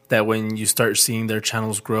 that when you start seeing their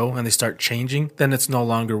channels grow and they start changing, then it's no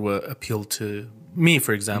longer what appealed to me,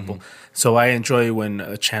 for example. So I enjoy when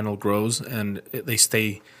a channel grows and they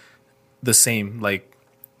stay the same. Like,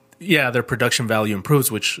 yeah, their production value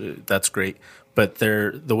improves, which that's great, but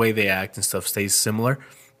the way they act and stuff stays similar.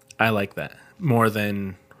 I like that more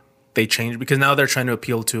than they change, because now they're trying to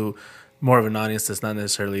appeal to more of an audience that's not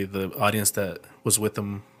necessarily the audience that was with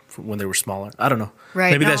them when they were smaller. I don't know.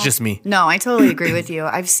 Right. Maybe that's just me. No, I totally agree with you.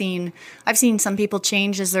 I've seen some people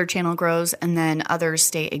change as their channel grows, and then others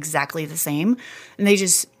stay exactly the same, and they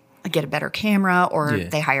just get a better camera, or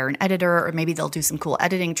they hire an editor, or maybe they'll do some cool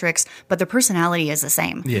editing tricks, but their personality is the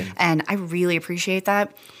same. Yeah. And I really appreciate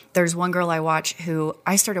that. There's one girl I watch who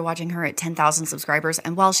I started watching her at 10,000 subscribers,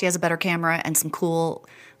 and while she has a better camera and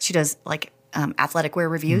she does like athletic wear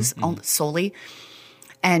reviews solely.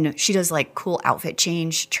 And she does like cool outfit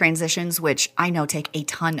change transitions, which I know take a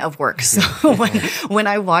ton of work. So when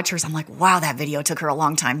I watch hers, I'm like, wow, that video took her a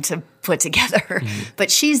long time to put together.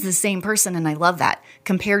 But she's the same person, and I love that,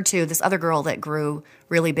 compared to this other girl that grew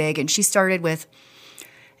really big. And she started with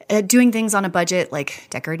doing things on a budget, like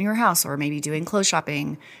decorating her house or maybe doing clothes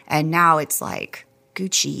shopping. And now it's like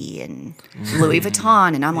Gucci and Louis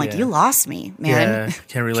Vuitton. And I'm like, you lost me, man. Yeah,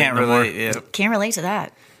 can't relate. Yeah. Can't relate to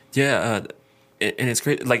that. Yeah, and it's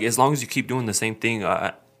great. Like, as long as you keep doing the same thing,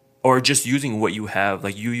 or just using what you have,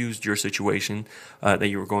 like you used your situation that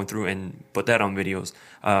you were going through and put that on videos.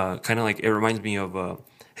 Kind of like, it reminds me of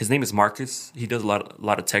his name is Marcus. He does a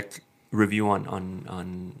lot of tech review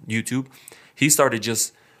on YouTube. He started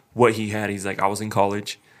just what he had. He's like, I was in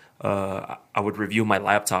college. I would review my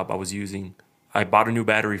laptop I was using. I bought a new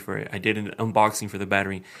battery for it. I did an unboxing for the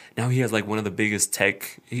battery. Now he has like one of the biggest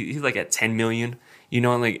tech. He's like at 10 million.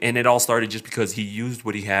 And it all started just because he used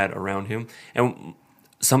what he had around him. And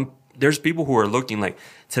there's people who are looking like,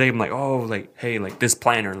 today I'm like, oh, like, hey, like this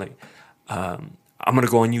planner, like, I'm going to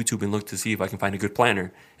go on YouTube and look to see if I can find a good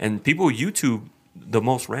planner. And people YouTube the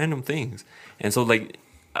most random things. And so, like,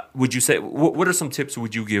 would you say, what are some tips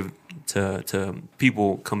would you give to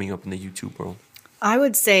people coming up in the YouTube world? I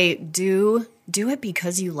would say do it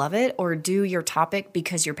because you love it, or do your topic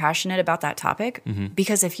because you're passionate about that topic.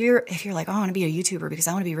 Because if you're like, oh, I want to be a YouTuber because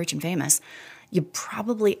I want to be rich and famous, you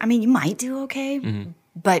might do okay,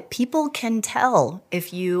 but people can tell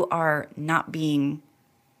if you are not being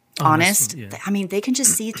honest. Yeah. I mean, they can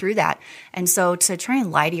just see through that. And so to try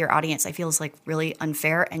and lie to your audience, I feel is like really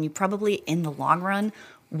unfair, and you probably in the long run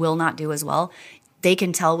will not do as well. They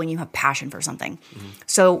can tell when you have passion for something.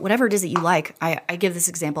 So whatever it is that you like, I give this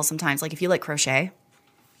example sometimes. Like if you like crochet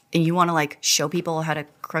and you want to like show people how to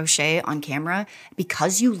crochet on camera,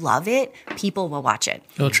 because you love it, people will watch it.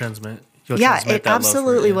 You'll transmit It that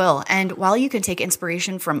absolutely love for it, will. And while you can take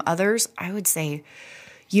inspiration from others, I would say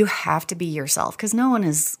you have to be yourself, because no one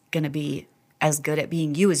is going to be as good at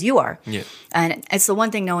being you as you are. Yeah. And it's the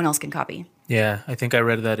one thing no one else can copy. Yeah, I think I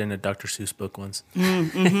read that in a Dr. Seuss book once.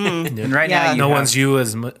 And right Yeah. now, No one's you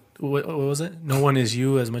as what was it? No one is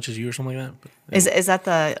you as much as you, or something like that. But, Is that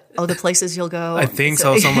the places you'll go? I think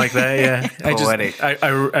so, something like that. Yeah, Poetic.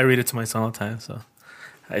 I read it to my son all the time, so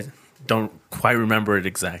I don't quite remember it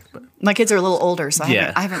exact, but My kids are a little older, so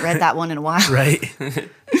Yeah. I haven't read that one in a while. right.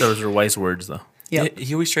 Those are wise words, though. Yep.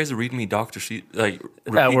 He always tries to read me Dr. Seuss, like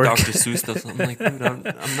At repeat work. Dr. Seuss stuff. I'm like, dude, I'm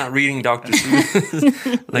not reading Dr.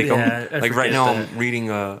 Seuss. like, Yeah, I like right forget now, that. I'm reading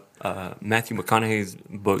Matthew McConaughey's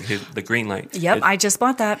book, The Green Light. Yep, It- I just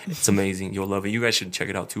bought that. it's amazing. You'll love it. You guys should check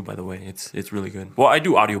it out too. By the way, it's really good. Well, I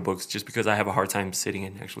do audiobooks just because I have a hard time sitting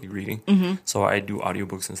and actually reading. So I do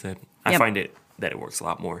audiobooks instead. I Yep. find that it works a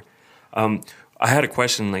lot more. I had a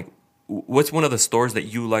question. Like, what's one of the stores that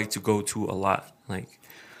you like to go to a lot? Like,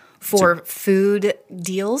 For food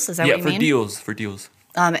deals, is that yeah, what you mean? for deals.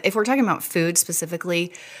 If we're talking about food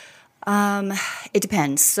specifically, it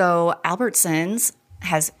depends. So Albertsons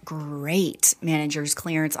has great managers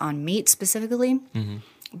clearance on meat specifically,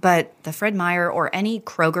 but the Fred Meyer or any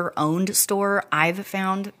Kroger owned store I've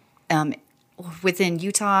found within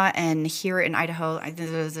Utah and here in Idaho,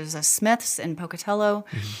 there's a Smith's in Pocatello.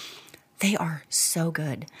 They are so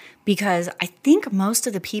good because I think most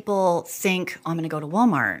of the people think, oh, I'm going to go to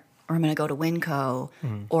Walmart or I'm going to go to Winco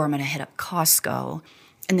or I'm going to hit up Costco.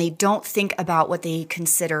 And they don't think about what they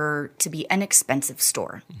consider to be an expensive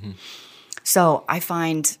store. So I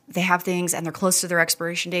find they have things and they're close to their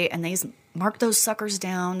expiration date and they mark those suckers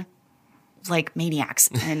down like maniacs.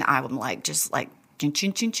 And I'm like, just like, chin,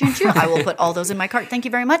 chin, chin, chin, chin. I will put all those in my cart. Thank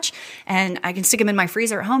you very much. And I can stick them in my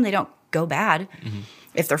freezer at home. They don't go bad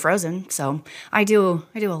if they're frozen. So I do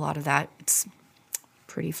a lot of that. It's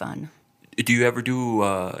pretty fun. Do you ever do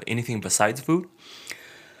anything besides food?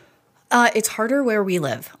 It's harder where we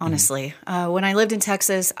live, honestly. When I lived in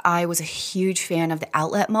Texas, I was a huge fan of the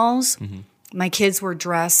outlet malls. My kids were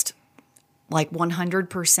dressed like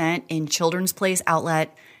 100% in Children's Place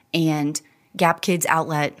outlet and Gap Kids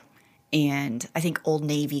outlet and I think Old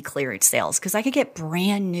Navy clearance sales because I could get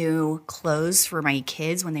brand new clothes for my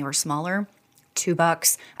kids when they were smaller,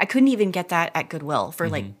 $2. I couldn't even get that at Goodwill for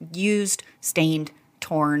like used, stained,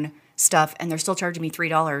 torn stuff, and they're still charging me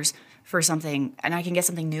 $3 for something, and I can get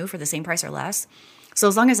something new for the same price or less. So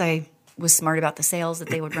as long as I was smart about the sales that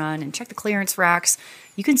they would run and check the clearance racks,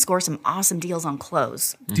 you can score some awesome deals on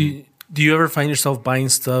clothes. Do you ever find yourself buying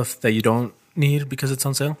stuff that you don't need because it's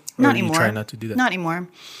on sale? Or Not do you anymore. try not to do that? Not anymore.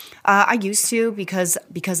 I used to because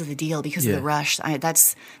of the deal, because of the Yeah. rush.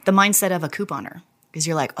 That's the mindset of a couponer. Because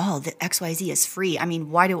you're like, oh, the XYZ is free. I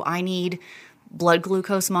mean, why do I need blood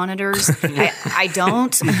glucose monitors? I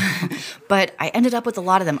don't. But I ended up with a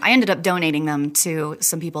lot of them. I ended up donating them to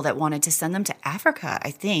some people that wanted to send them to Africa,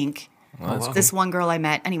 I think. wow. This one girl I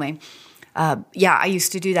met. Anyway, yeah, I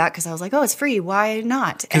used to do that because I was like, oh, it's free. Why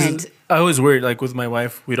not? 'Cause And I was worried, like with my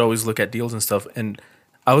wife, we'd always look at deals and stuff, and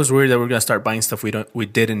I was worried that we're gonna start buying stuff we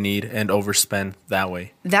didn't need and overspend that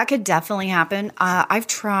way. that could definitely happen. I've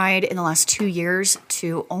tried in the last 2 years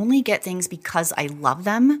to only get things because I love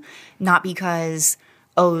them, not because,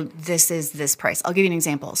 oh, this is this price. I'll give you an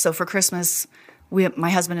example. So for Christmas,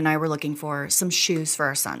 my husband and I were looking for some shoes for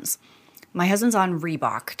our sons. My husband's on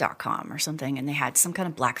Reebok.com or something, and they had some kind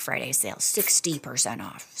of Black Friday sale, 60%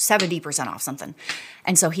 off, 70% off, something.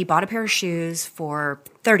 And so he bought a pair of shoes for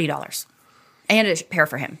 $30. And a pair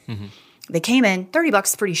for him. They came in, $30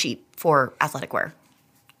 is pretty cheap for athletic wear.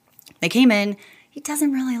 They came in, he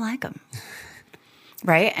doesn't really like them.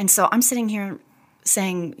 Right? And so I'm sitting here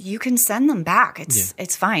saying, you can send them back.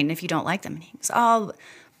 It's fine if you don't like them. And he goes, oh,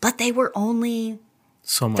 but they were only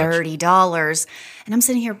So much. $30. And I'm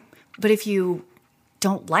sitting here, but if you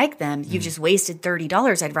don't like them, you've just wasted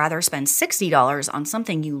 $30. I'd rather spend $60 on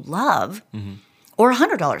something you love or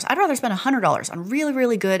 $100. I'd rather spend $100 on really,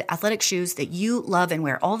 really good athletic shoes that you love and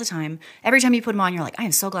wear all the time. Every time you put them on, you're like, I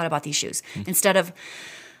am so glad I bought these shoes. Instead of,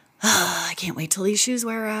 oh, I can't wait till these shoes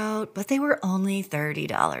wear out, but they were only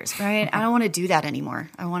 $30, right? I don't want to do that anymore.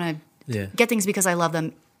 I want to Yeah. get things because I love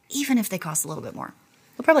them, even if they cost a little bit more.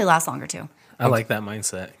 They'll probably last longer too. I like that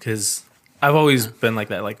mindset because I've always been like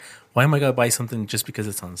that. Like, why am I gonna buy something just because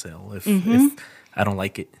it's on sale if I don't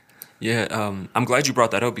like it? Yeah, I'm glad you brought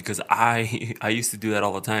that up because I used to do that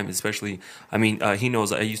all the time. Especially, I mean, he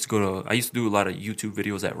knows I used to do a lot of YouTube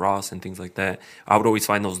videos at Ross and things like that. I would always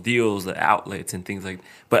find those deals, the outlets and things like.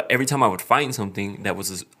 But every time I would find something that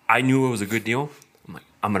was, I knew it was a good deal. I'm like,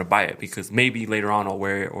 I'm gonna buy it because maybe later on I'll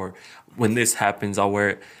wear it, or when this happens, I'll wear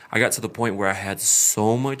it. I got to the point where I had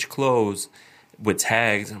so much clothes with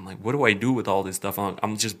tags, and I'm like, what do I do with all this stuff?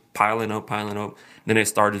 I'm just piling up. Then I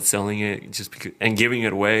started selling it just because, and giving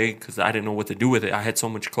it away because I didn't know what to do with it. I had so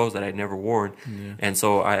much clothes that I'd never worn, and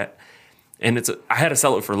so I had to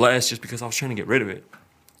sell it for less just because I was trying to get rid of it.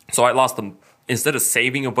 So I lost them. Instead of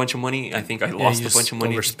saving a bunch of money, I think I lost you a bunch of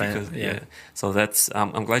money just overspent, because. yeah. So that's.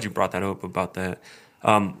 I'm glad you brought that up about that.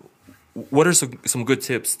 What are some good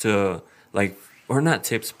tips to like, or not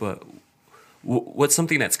tips, but what's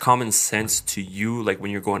something that's common sense to you, like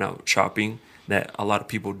when you're going out shopping, that a lot of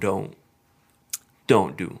people don't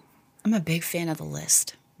do? I'm a big fan of the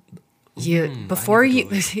list. Before you,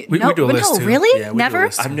 We do a list too. really, Yeah, we do a never.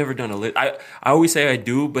 list. I've never done a list. I always say I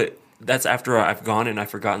do, but that's after I've gone and I've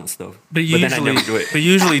forgotten stuff. But you then I usually never do it. But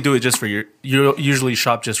you usually do it just for you usually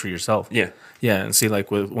shop just for yourself. Yeah. Yeah, and see,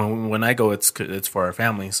 like when I go, it's for our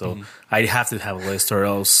family, so I have to have a list, or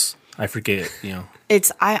else I forget.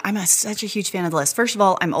 I'm such a huge fan of the list. First of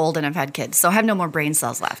all, I'm old and I've had kids, so I have no more brain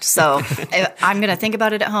cells left. So I'm going to think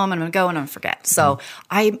about it at home, and I'm going to go and I'm going to forget. So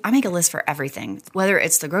I make a list for everything, whether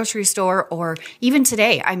it's the grocery store or even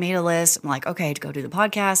today. I made a list. I'm like, okay, to go do the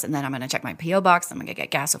podcast, and then I'm going to check my PO box. I'm going to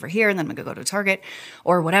get gas over here, and then I'm going to go to Target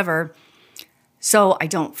or whatever. So I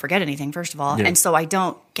don't forget anything, first of all, and so I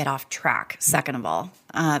don't get off track, second of all.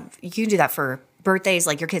 You can do that for birthdays,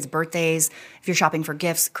 like your kids' birthdays. If you're shopping for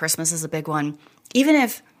gifts, Christmas is a big one. Even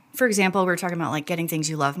if, for example, we were talking about like getting things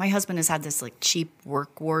you love. My husband has had this like cheap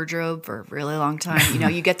work wardrobe for a really long time.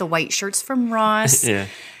 You get the white shirts from Ross. Yeah.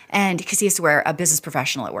 And because he has to wear a business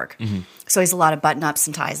professional at work. So he has a lot of button-ups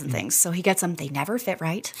and ties and things. So he gets them. They never fit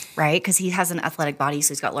right? Because he has an athletic body, so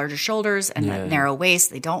he's got larger shoulders and a narrow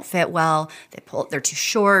waist. They don't fit well. They're too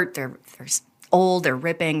short. They're old. They're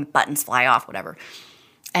ripping. Buttons fly off, whatever.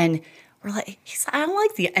 And we're like, I don't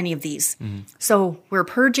like any of these. So we're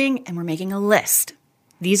purging and we're making a list.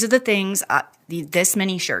 These are the things, this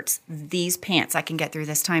many shirts, these pants I can get through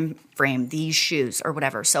this time frame, these shoes or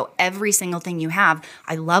whatever. So every single thing you have,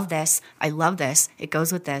 I love this, it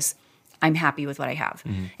goes with this, I'm happy with what I have.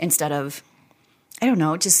 Instead of, I don't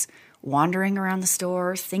know, just wandering around the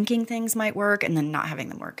store, thinking things might work and then not having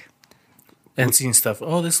them work. And seeing stuff,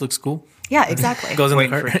 oh, this looks cool. Yeah, exactly. Goes in the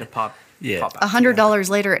Waiting for cart. it to pop. Yeah. Pop out. $100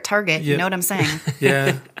 later at Target, you know what I'm saying?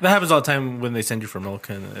 Yeah, that happens all the time when they send you for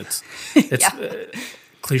milk, and it's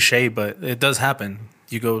cliche, but it does happen.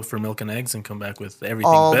 You go for milk and eggs and come back with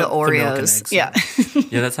everything. All but the milk and Oreos. eggs. Yeah.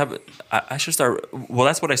 Yeah, that's how I should start. Well,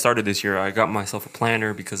 that's what I started this year. I got myself a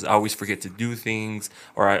planner because I always forget to do things,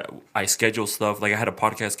 or I schedule stuff. Like I had a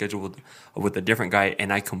podcast scheduled with a different guy,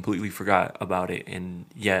 and I completely forgot about it. And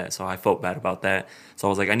so I felt bad about that. So I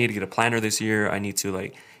was like, I need to get a planner this year. I need to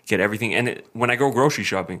like get everything. And when I go grocery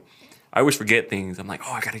shopping, I always forget things. I'm like,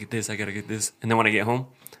 oh, I gotta get this, and then when I get home,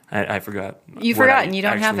 I forgot. You forgot and you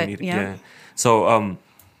don't have it. Needed. Yeah. So,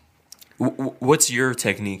 what's your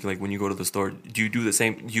technique like when you go to the store? Do you do the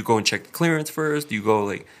same? Do you go and check the clearance first? Do you go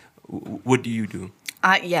like, what do you do?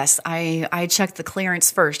 Yes, I check the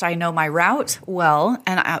clearance first. I know my route well,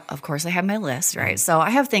 and of course I have my list, right? So I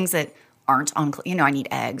have things that aren't on, I need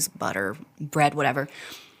eggs, butter, bread, whatever.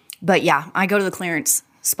 But yeah, I go to the clearance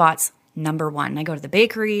spots, number one. I go to the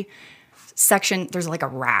bakery section. There's like a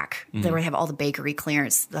rack where they have all the bakery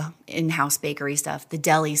clearance, the in-house bakery stuff, the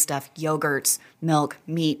deli stuff, yogurts, milk,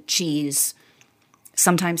 meat, cheese,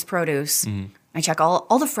 sometimes produce. I check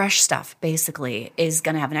all the fresh stuff basically is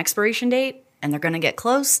going to have an expiration date, and they're going to get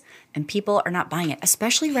close, and people are not buying it,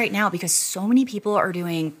 especially right now because so many people are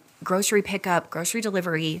doing grocery pickup, grocery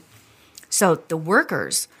delivery. So the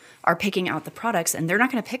workers are picking out the products, and they're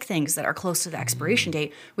not going to pick things that are close to the expiration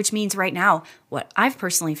date, which means right now what I've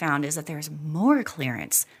personally found is that there's more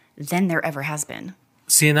clearance than there ever has been.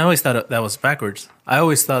 See, and I always thought that was backwards. I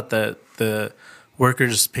always thought that the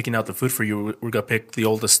workers picking out the food for you were going to pick the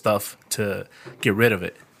oldest stuff to get rid of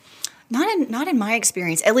it. Not in my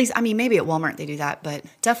experience. At least, I mean, maybe at Walmart they do that, but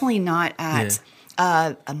definitely not at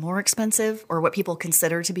a more expensive or what people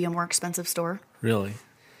consider to be a more expensive store. Really?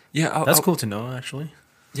 Yeah, That's cool to know, actually.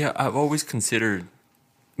 Yeah, I've always considered,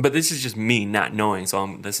 but this is just me not knowing.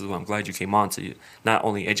 So this is why I'm glad you came on to not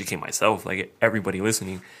only educate myself, like everybody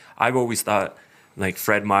listening. I've always thought like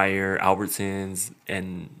Fred Meyer, Albertsons,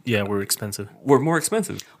 and Yeah, we're expensive. were more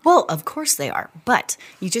expensive. Well, of course they are, but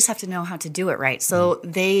you just have to know how to do it right. So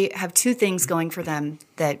they have two things going for them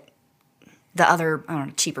that the other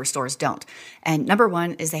cheaper stores don't. And number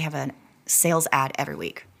one is they have a sales ad every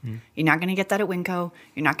week. You're not going to get that at Winco.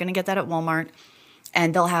 You're not going to get that at Walmart.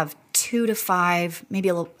 And they'll have 2 to 5, maybe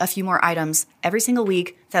a few more items every single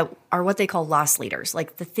week that are what they call loss leaders,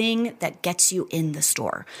 like the thing that gets you in the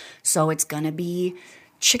store. So it's going to be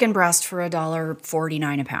chicken breast for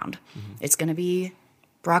 $1.49 a pound. It's going to be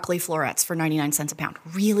broccoli florets for 99 cents a pound.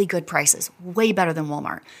 Really good prices, way better than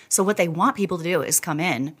Walmart. So what they want people to do is come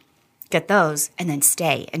in, get those, and then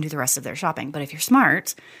stay and do the rest of their shopping. But if you're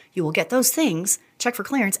smart, you will get those things, check for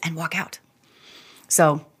clearance, and walk out.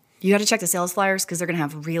 So You got to check the sales flyers because they're going to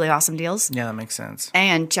have really awesome deals. Yeah, that makes sense.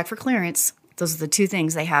 And check for clearance. Those are the two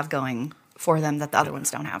things they have going for them that the other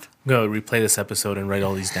ones don't have. Go replay this episode and write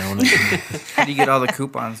all these down. How do you get all the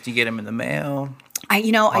coupons? Do you get them in the mail? I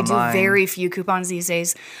do Online. very few coupons these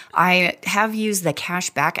days. I have used the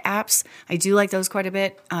cashback apps. I do like those quite a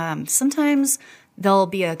bit. Sometimes there'll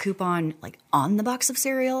be a coupon like on the box of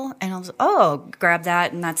cereal, and I'll just, grab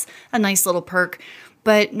that, and that's a nice little perk.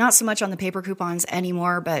 But not so much on the paper coupons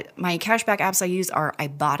anymore. But my cashback apps I use are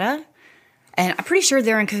Ibotta, and I'm pretty sure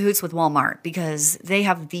they're in cahoots with Walmart because they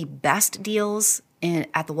have the best deals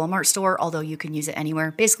at the Walmart store, although you can use it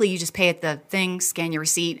anywhere. Basically, you just pay at the thing, scan your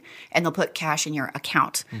receipt, and they'll put cash in your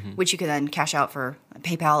account, which you can then cash out for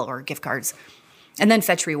PayPal or gift cards. And then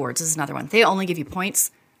Fetch Rewards is another one. They only give you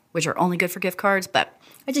points, which are only good for gift cards, but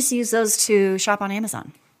I just use those to shop on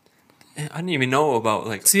Amazon. I didn't even know about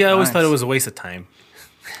like. See, I always Nice. thought it was a waste of time.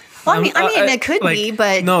 Well, I mean, it could like, be,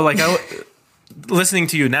 but no, like listening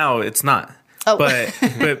to you now, it's not. Oh.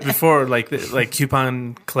 But before, like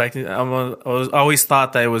coupon collecting, I always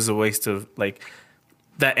thought that it was a waste of like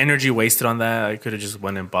that energy wasted on that. I could have just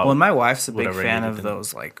went and bought. Well, my wife's a big whatever I fan needed of then.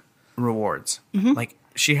 those like rewards. Like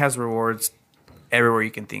she has rewards everywhere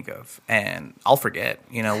you can think of, and I'll forget.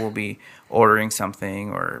 We'll be ordering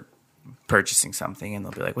something or purchasing something, and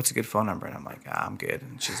they'll be like, "What's a good phone number?" And I'm like, "I'm good."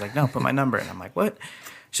 And she's like, "No, put my number." And I'm like, "What?"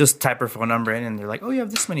 She'll just type her phone number in, and they're like, "Oh, you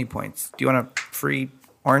have this many points. Do you want a free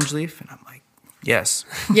orange leaf?" And I'm like, "Yes."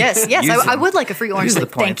 yes, Use I them. would like a free orange Use the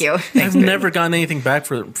leaf. Thank points. you. I've never gotten anything back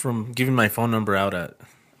from giving my phone number out at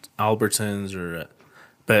Albertsons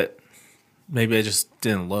but maybe I just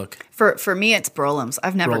didn't look. For me, it's Brolum's.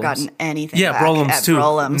 I've never Brolum's. gotten anything Yeah, back Brolum's at too.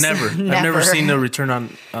 Brolum's. Never. I've never seen a return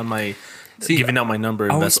on my giving out my number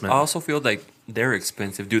I investment. also feel like they're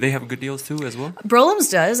expensive. Do they have good deals too as well? Brolum's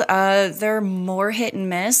does. They're more hit and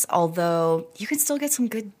miss, although you can still get some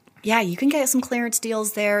good. Yeah, you can get some clearance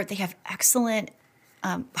deals there. They have excellent.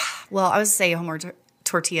 I would say homemade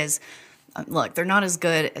tortillas. Look, they're not as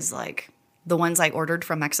good as like the ones I ordered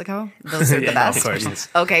from Mexico. Those are the Yeah, best. of course.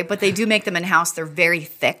 Okay, but they do make them in house. They're very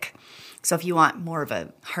thick. So if you want more of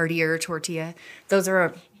a heartier tortilla, those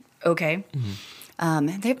are okay.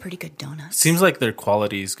 They have pretty good donuts. Seems like their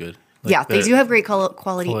quality is good. Like Yeah, they the- do have great quality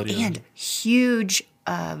quality and on- huge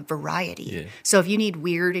variety. Yeah. So if you need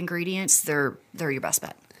weird ingredients, they're your best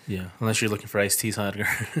bet. Yeah, unless you're looking for iced teas, huh, Edgar?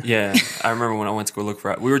 Yeah, I remember when I went to go look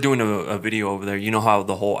for it. We were doing a video over there. You know how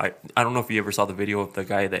the whole I don't know if you ever saw the video of the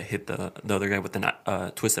guy that hit the other guy with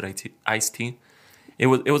the twisted iced tea. It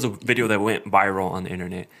was a video that went viral on the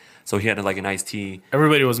internet. So he had like an iced tea.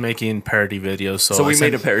 Everybody was making parody videos, so, So we I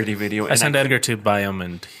made sent, a parody video. I sent Edgar to buy them,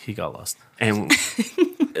 and he got lost. And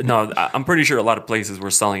no, I'm pretty sure a lot of places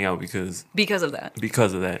were selling out because Of that.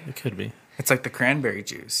 of that. It could be It's like the cranberry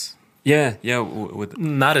juice. Yeah. With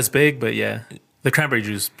not as big, but yeah, the cranberry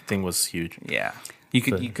juice thing was huge. Yeah, you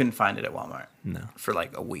couldn't find it at Walmart. No. For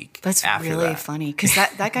like a week. That's after really that. funny because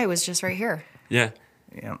that guy was just right here. yeah.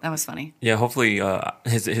 Yeah. That was funny. Yeah, hopefully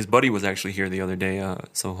his buddy was actually here the other day,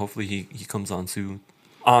 so hopefully he comes on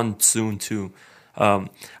soon too. I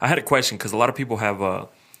had a question because a lot of people have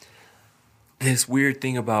this weird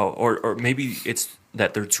thing about, or maybe it's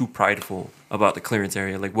that they're too prideful about the clearance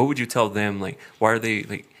area. Like, what would you tell them? Like, why are they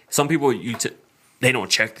like? Some people they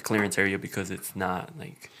don't check the clearance area because it's not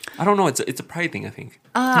like, I don't know. It's a pride thing, I think.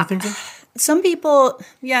 Do you think so? Some people,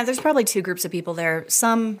 yeah, there's probably two groups of people there.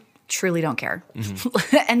 Some truly don't care.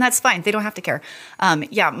 And that's fine. They don't have to care.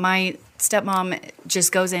 My stepmom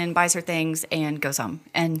just goes in, buys her things, and goes home.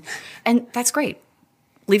 And that's great.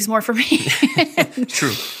 Leaves more for me.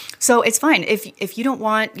 True. So it's fine. If you don't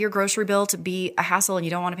want your grocery bill to be a hassle and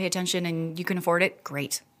you don't want to pay attention and you can afford it,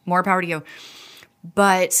 great. More power to you.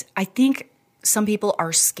 But I think some people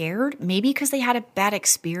are scared, maybe because they had a bad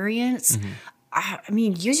experience. I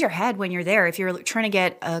mean, use your head when you're there. If you're trying to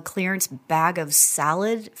get a clearance bag of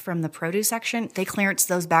salad from the produce section, they clearance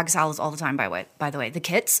those bag salads all the time, by the way. The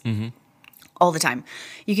kits, all the time.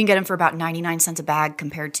 You can get them for about 99 cents a bag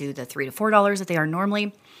compared to the $3 to $4 that they are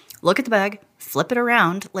normally. Look at the bag, flip it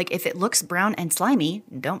around. Like, if it looks brown and slimy,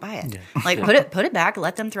 don't buy it. Like, put it back,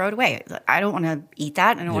 let them throw it away. I don't want to eat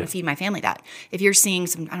that. I don't want to feed my family that. If you're seeing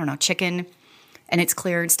some, I don't know, chicken and it's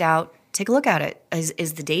clearanced out, take a look at it.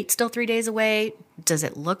 Is the date still 3 days away? Does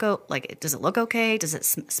it look okay? Does it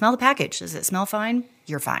smell the package? Does it smell fine?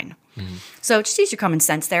 You're fine. So just use your common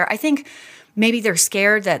sense there. I think maybe they're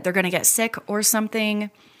scared that they're going to get sick or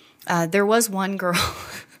something. There was one girl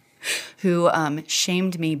who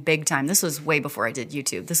shamed me big time. This was way before I did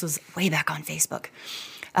YouTube. This was way back on Facebook.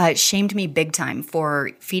 shamed me big time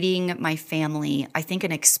for feeding my family, I think,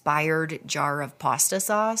 an expired jar of pasta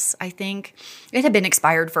sauce. I think it had been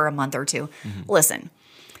expired for a month or two. Listen,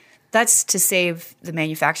 that's to save the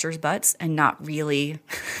manufacturer's butts and not really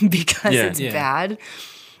because it's bad.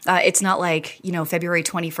 It's not like, February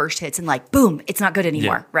 21st hits and like, boom, it's not good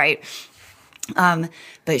anymore, right?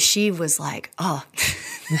 But she was like, oh,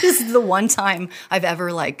 this is the one time I've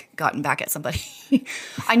ever like gotten back at somebody.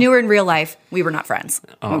 I knew her in real life. We were not friends.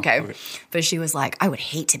 Okay. But she was like, I would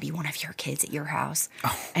hate to be one of your kids at your house.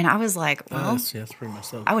 And I was like, well, that's pretty much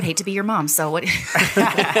so. I would hate to be your mom. So what?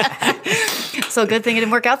 So good thing it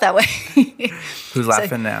didn't work out that way. Who's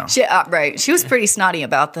laughing now? Right. She was pretty snotty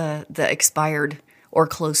about the expired or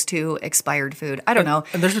close to expired food. I don't know.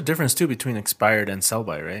 And there's a difference too between expired and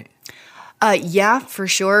sell-by, right? Yeah, for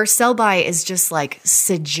sure. Sell-by is just like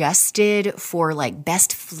suggested for like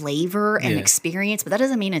best flavor and experience, but that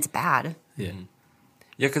doesn't mean it's bad. Yeah.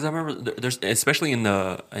 Yeah, because I remember there's, especially in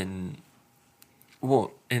the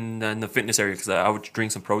fitness area, because I would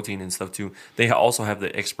drink some protein and stuff too. They also have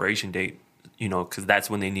the expiration date, because that's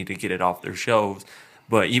when they need to get it off their shelves.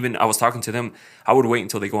 But even I was talking to them, I would wait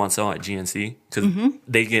until they go on sale at GNC because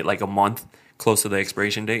they get like a month close to the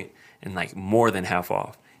expiration date and like more than half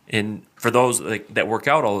off. And for those like that work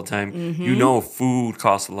out all the time, food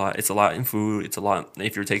costs a lot. It's a lot in food. It's a lot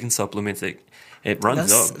if you're taking supplements. It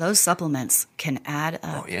runs up. Those supplements can add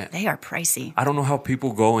up. Oh, yeah. They are pricey. I don't know how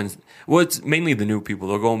people go and it's mainly the new people.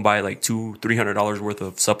 They'll go and buy like $200-$300 worth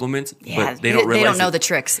of supplements, but they don't realize they don't know the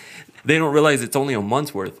tricks. They don't realize it's only a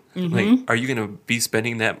month's worth. Like, are you gonna be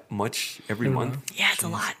spending that much every month? Yeah, it's a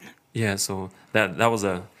lot. Yeah, so that was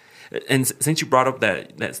and since you brought up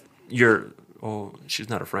that she's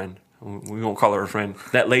not a friend. We won't call her a friend.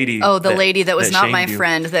 That lady. Oh, the lady that was not my shamed you.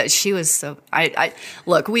 friend. That she was so. I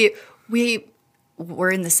look. We were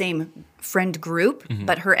in the same friend group,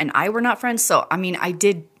 but her and I were not friends. So I mean, I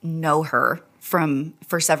did know her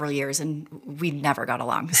for several years, and we never got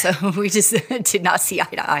along. So we just did not see eye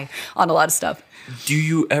to eye on a lot of stuff. Do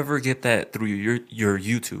you ever get that through your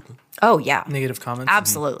YouTube? Oh yeah, Negative comments?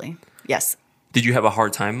 absolutely. Yes. Did you have a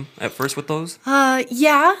hard time at first with those?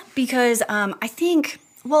 Yeah, because I think.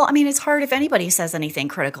 Well, I mean, it's hard if anybody says anything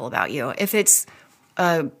critical about you. If it's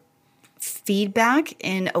feedback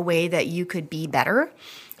in a way that you could be better,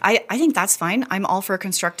 I think that's fine. I'm all for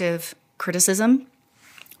constructive criticism,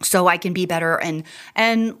 so I can be better. And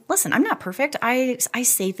listen, I'm not perfect. I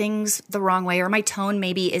say things the wrong way, or my tone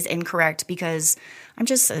maybe is incorrect because I'm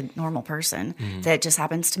just a normal person that just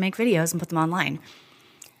happens to make videos and put them online.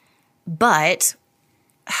 But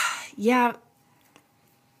yeah.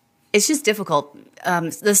 It's just difficult.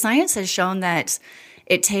 The science has shown that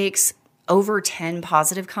it takes over 10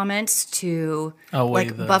 positive comments to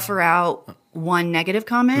buffer out one negative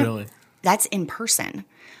comment. Really? That's in person.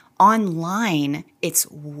 Online, it's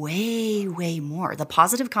way, way more. The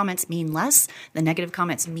positive comments mean less. The negative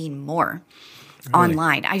comments mean more. Really?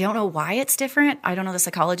 Online. I don't know why it's different. I don't know the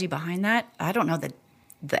psychology behind that. I don't know the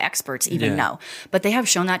experts even know. But they have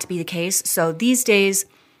shown that to be the case. So these days,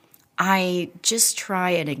 I just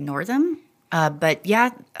try and ignore them. But yeah,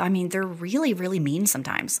 I mean, they're really, really mean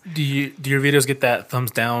sometimes. Do your videos get that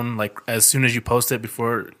thumbs down like as soon as you post it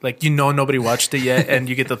before, like nobody watched it yet and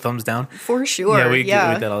you get the thumbs down? For sure. Yeah, we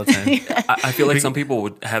get that all the time. I feel like some people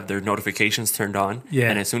would have their notifications turned on. Yeah.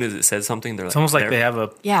 And as soon as it says something, they're it's almost like they have a...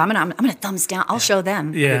 Yeah, I'm gonna thumbs down. I'll show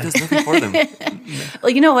them. Yeah. It does nothing for them. Well,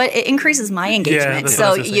 you know what? It increases my engagement. that's So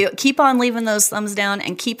what I was gonna you keep on leaving those thumbs down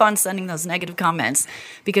and keep on sending those negative comments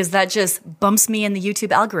because that just bumps me in the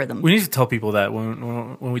YouTube algorithm. We need to tell people that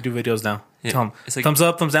when we do videos now. Yeah. Tell them, It's like, thumbs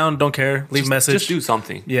up, thumbs down, don't care, leave a message. Just do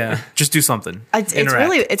something. Yeah, just do something.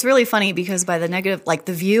 It's really funny because by the negative, like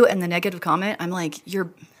the view and the negative comment, I'm like, you're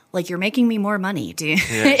making me more money, dude.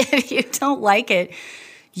 Yeah. If you don't like it,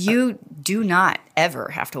 you do not ever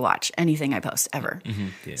have to watch anything I post ever. Mm-hmm.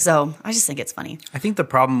 Yeah. So I just think it's funny. I think the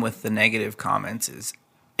problem with the negative comments is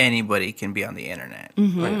anybody can be on the internet.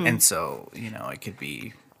 Mm-hmm. Right? And so, it could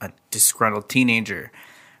be a disgruntled teenager,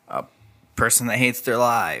 a person that hates their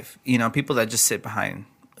life, people that just sit behind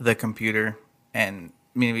the computer and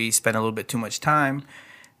maybe spend a little bit too much time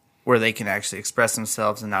where they can actually express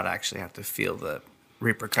themselves and not actually have to feel the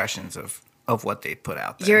repercussions of what they put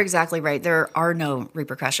out there. You're exactly right. There are no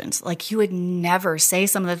repercussions. Like you would never say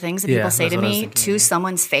some of the things that people say to me to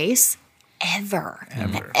someone's face ever.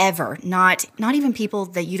 Not even people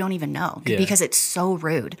that you don't even know because it's so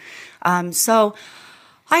rude. So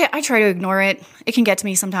I try to ignore it. It can get to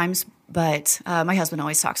me sometimes, but my husband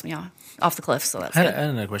always talks me off the cliff. So that's I had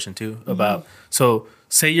another question too about, so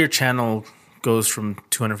say your channel goes from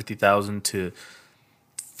 250,000 to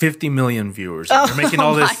 50 million viewers. And you're making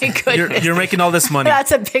all this. my goodness. You're making all this money.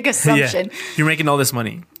 That's a big assumption. Yeah, you're making all this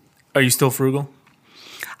money. Are you still frugal?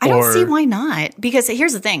 I don't see why not. Because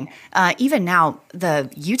here's the thing. Even now, the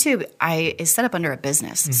YouTube is set up under a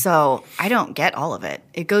business. So I don't get all of it.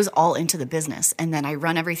 It goes all into the business. And then I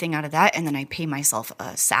run everything out of that. And then I pay myself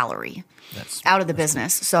a salary out of the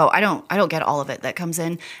business. So I don't get all of it that comes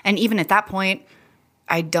in. And even at that point,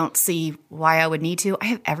 I don't see why I would need to. I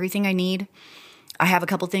have everything I need. I have a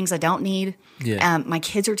couple things I don't need. Yeah. My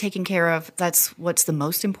kids are taken care of. That's what's the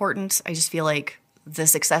most important. I just feel like the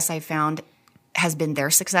success I found has been their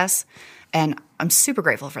success, and I'm super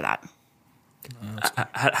grateful for that.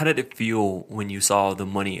 How did it feel when you saw the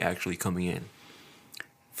money actually coming in?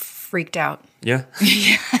 Freaked out. Yeah,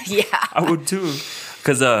 Yeah. I would too.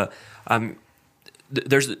 Because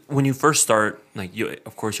there's when you first start, like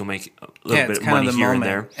of course you'll make a little bit it's of kind money of the here moment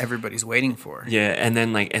and there. everybody's waiting for. Yeah, and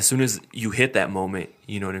then like as soon as you hit that moment,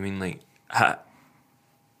 you know what I mean. Like,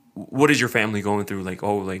 what is your family going through? Like,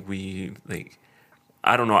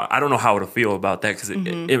 I don't know how to feel about that because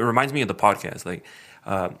it reminds me of the podcast. Like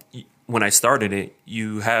when I started it,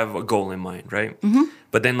 you have a goal in mind, right? Mm-hmm.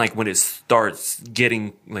 But then like when it starts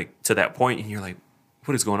getting like to that point, and you're like,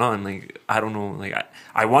 what is going on? Like I don't know. Like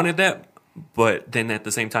I wanted that, but then at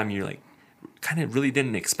the same time, you're like, kind of really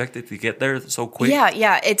didn't expect it to get there so quick.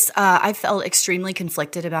 Yeah. It's I felt extremely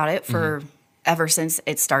conflicted about it for ever since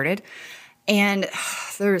it started, and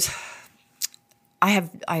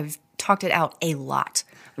I've talked it out a lot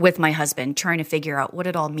with my husband, trying to figure out what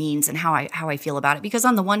it all means and how I feel about it. Because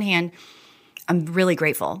on the one hand, I'm really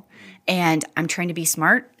grateful, and I'm trying to be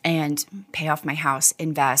smart and pay off my house,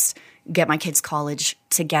 invest, get my kids' college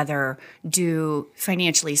together, do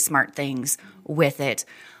financially smart things with it.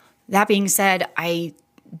 That being said, I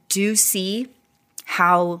do see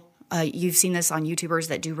how you've seen this on YouTubers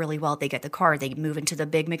that do really well. They get the car, they move into the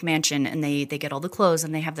big McMansion, and they get all the clothes,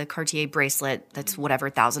 and they have the Cartier bracelet that's whatever,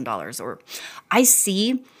 $1,000. Or I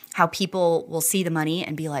see how people will see the money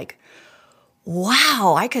and be like,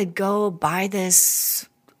 wow, I could go buy this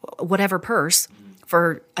whatever purse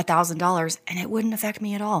for $1,000 and it wouldn't affect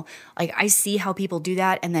me at all. Like I see how people do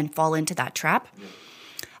that and then fall into that trap.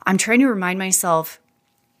 I'm trying to remind myself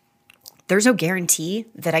there's no guarantee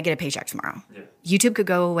that I get a paycheck tomorrow. Yeah. YouTube could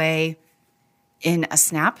go away in a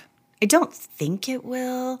snap. I don't think it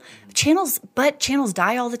will. Channels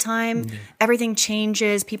die all the time. Mm-hmm. Everything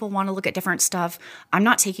changes. People want to look at different stuff. I'm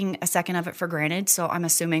not taking a second of it for granted. So I'm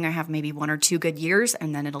assuming I have maybe 1 or 2 good years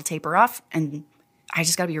and then it'll taper off. And I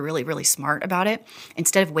just got to be really, really smart about it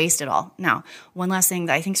instead of waste it all. Now, one last thing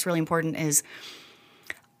that I think is really important is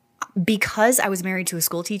because I was married to a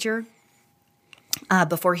school teacher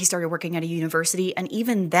before he started working at a university, and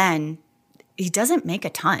even then, he doesn't make a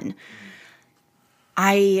ton.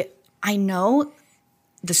 I know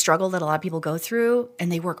the struggle that a lot of people go through, and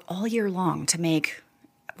they work all year long to make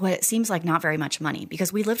what it seems like not very much money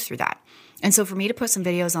because we lived through that. And so for me to put some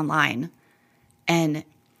videos online and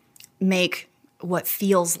make what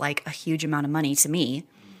feels like a huge amount of money to me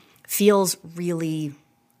feels really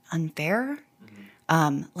unfair.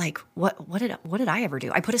 Like what did I ever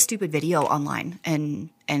do? I put a stupid video online and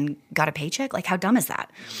got a paycheck. Like how dumb is that?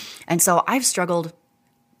 And so I've struggled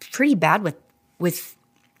pretty bad with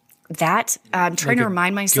that. I'm trying to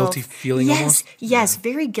remind myself. Guilty feeling almost? Yes,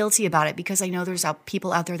 very guilty about it because I know there's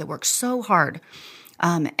people out there that work so hard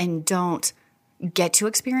and don't get to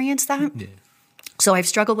experience that. Yeah. So I've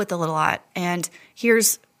struggled with it a lot. And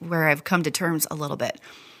here's where I've come to terms a little bit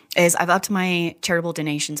is I've upped my charitable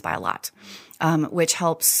donations by a lot, which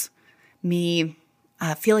helps me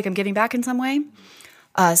feel like I'm giving back in some way.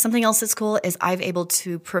 Something else that's cool is I've able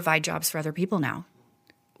to provide jobs for other people now,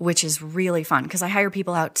 which is really fun because I hire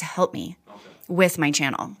people out to help me with my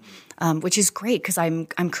channel, which is great because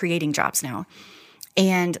I'm creating jobs now.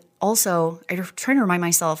 And also, I'm trying to remind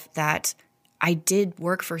myself that I did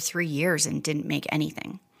work for 3 years and didn't make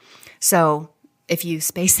anything. So if you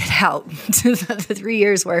space it out to the 3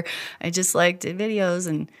 years where I just did videos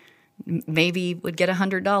and maybe would get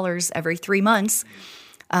 $100 every 3 months,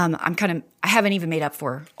 I haven't even made up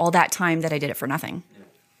for all that time that I did it for nothing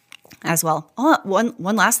as well. One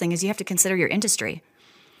last thing is you have to consider your industry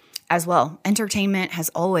as well. Entertainment has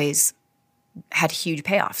always had huge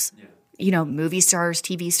payoffs. Yeah. You know, movie stars,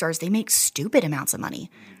 TV stars, they make stupid amounts of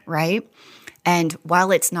money, right? And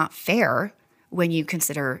while it's not fair when you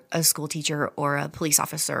consider a school teacher or a police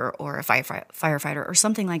officer or a firefighter or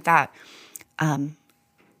something like that,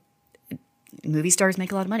 movie stars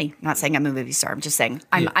make a lot of money. I'm not saying I'm a movie star. I'm just saying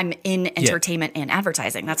I'm in entertainment and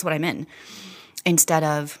advertising. That's what I'm in. Instead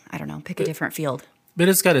of, I don't know, pick a different field. But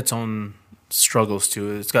it's got its own struggles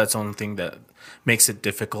too. It's got its own thing that makes it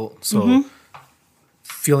difficult. So Mm-hmm.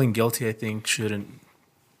 feeling guilty, I think, shouldn't,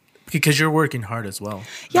 because you're working hard as well.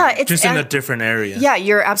 Yeah, it's Just in a different area. Yeah,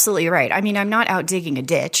 you're absolutely right. I mean, I'm not out digging a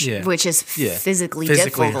ditch, Yeah. which is Yeah. physically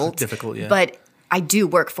difficult, yeah. But I do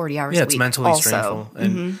work 40 hours Yeah, a it's week. mentally also. stressful.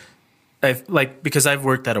 And because I've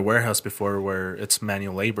worked at a warehouse before where it's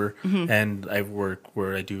manual labor, Mm-hmm. and I've worked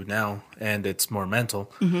where I do now, and it's more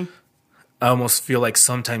mental. I almost feel like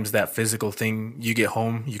sometimes that physical thing, you get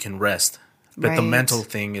home, you can rest. But the Right. mental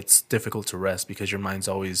thing, it's difficult to rest because your mind's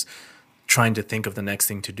always trying to think of the next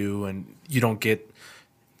thing to do, and you don't get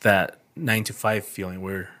that 9 to 5 feeling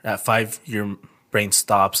where at 5 your brain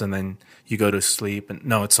stops and then you go to sleep. And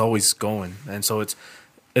no, it's always going, and so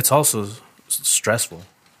it's also stressful.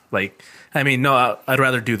 Like, I mean, no, I'd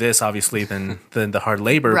rather do this obviously than the hard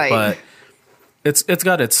labor, Right. but it's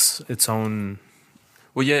got its own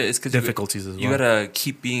Well, yeah, it's because difficulties as you well. gotta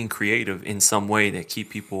keep being creative in some way that keep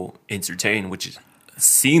people entertained, which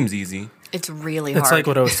seems easy. It's really It's hard. like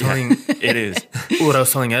what I was telling It is. what I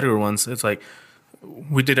was telling Edgar once. It's like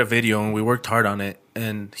we did a video and we worked hard on it,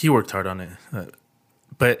 and he worked hard on it.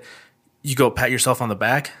 But you go pat yourself on the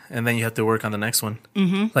back, and then you have to work on the next one.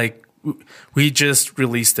 Mm-hmm. Like we just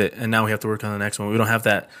released it, and now we have to work on the next one. We don't have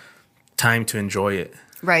that time to enjoy it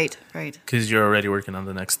Right. because you're already working on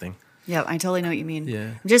the next thing. Yeah, I totally know what you mean. Yeah.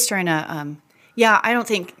 I'm just trying to, I don't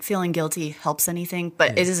think feeling guilty helps anything,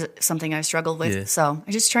 but it is something I struggle with. Yeah. So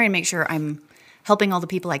I just try and make sure I'm helping all the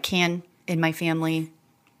people I can in my family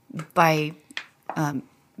by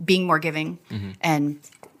being more giving and,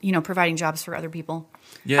 providing jobs for other people.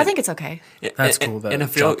 Yeah. I think it's okay. That's cool, that I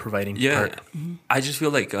job providing part. I just feel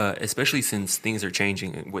like, especially since things are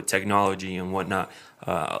changing with technology and whatnot,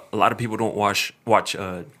 a lot of people don't watch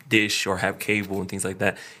Dish or have cable and things like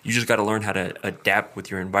that. You just got to learn how to adapt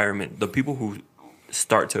with your environment. The people who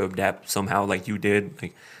start to adapt somehow, like you did,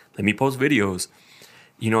 like let me post videos.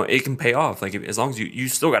 It can pay off. Like as long as you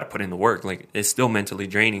still got to put in the work. Like it's still mentally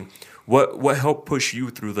draining. What helped push you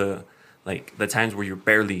through the times where you're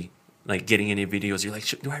barely like getting any videos? You're like,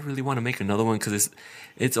 do I really want to make another one? Because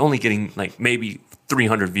it's only getting like maybe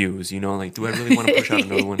 300 views. Like, do I really want to push out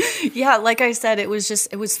another one? Yeah, like I said, it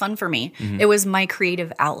was fun for me. It was my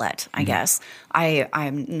creative outlet, I guess.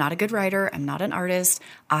 I'm not a good writer. I'm not an artist.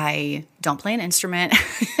 I don't play an instrument.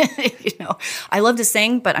 I love to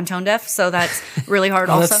sing, but I'm tone deaf, so that's really hard.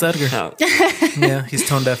 Oh, also, that's Edgar. No, Yeah, he's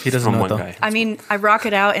tone deaf. He doesn't from know one though. guy. I mean, I rock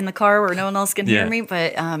it out in the car where no one else can hear Yeah. me,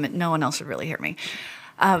 but no one else should really hear me.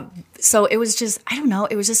 So it was just, I don't know,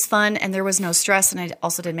 it was just fun, and there was no stress, and I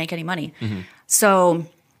also didn't make any money. So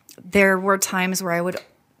there were times where I would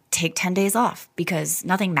take 10 days off because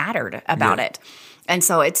nothing mattered about Yeah. it. And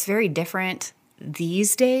so it's very different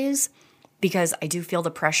these days because I do feel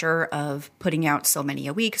the pressure of putting out so many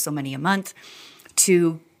a week, so many a month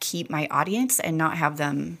to keep my audience and not have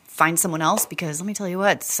them find someone else, because let me tell you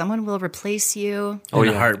what, someone will replace you In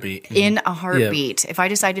a heartbeat. in a heartbeat. If I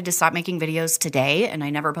decided to stop making videos today and I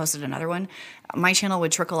never posted another one, my channel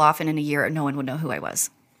would trickle off, and in a year no one would know who I was.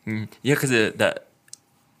 Yeah, because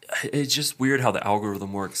it's just weird how the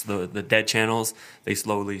algorithm works. The dead channels, they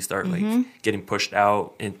slowly start like getting pushed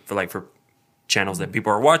out, and for channels that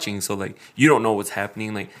people are watching. So like you don't know what's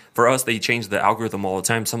happening. Like for us, they change the algorithm all the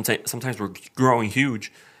time. Sometimes we're growing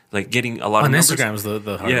huge, like getting a lot On of numbers. Instagram's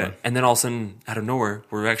the hard Yeah, one. and then all of a sudden, out of nowhere,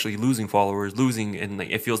 we're actually losing followers, and like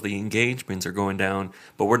it feels the engagements are going down,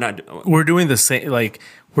 but we're not. We're doing the same. Like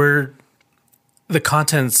the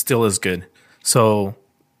content still is good. So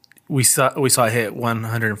we saw it hit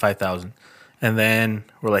 105,000, and then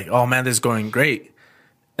we're like, oh man, this is going great.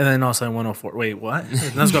 And then all of a sudden 104. Wait, what?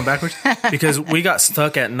 That's going backwards because we got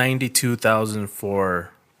stuck at 92,000 for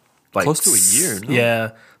like Close to a year, no?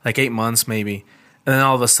 Yeah, like 8 months maybe. And then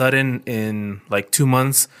all of a sudden in like 2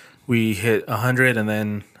 months we hit 100 and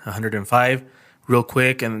then 105 real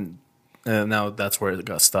quick, and now that's where it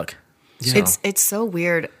got stuck. So, It's so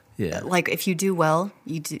weird. Yeah. Like if you do well,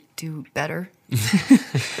 you do better.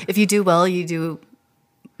 If you do well, you do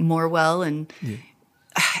more well, and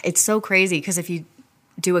it's so crazy because if you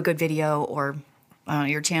do a good video or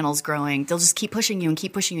your channel's growing, they'll just keep pushing you and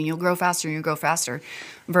keep pushing you, and you'll grow faster and you'll grow faster.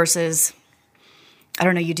 Versus, I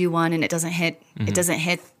don't know, you do one and it doesn't hit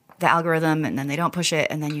the algorithm, and then they don't push it,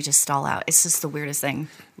 and then you just stall out. It's just the weirdest thing.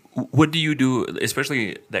 What do you do,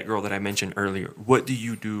 especially that girl that I mentioned earlier? What do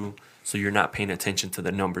you do so you're not paying attention to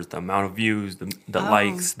the numbers, the amount of views, the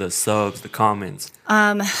likes, the subs, the comments?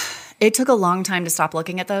 It took a long time to stop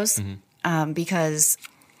looking at those because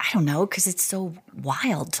I don't know, because it's so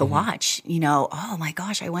wild to watch. Oh my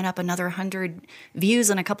gosh, I went up another 100 views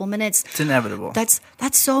in a couple minutes. It's inevitable. That's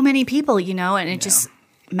so many people, and it just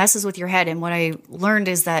messes with your head. And what I learned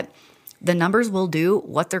is that the numbers will do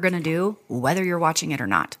what they're going to do, whether you're watching it or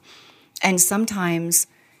not. And sometimes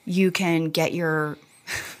you can get your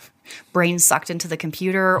brain sucked into the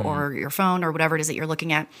computer or your phone or whatever it is that you're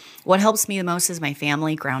looking at. What helps me the most is my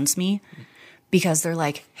family grounds me, because they're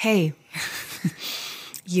like, hey,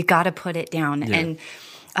 you got to put it down. Yeah.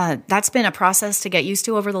 And that's been a process to get used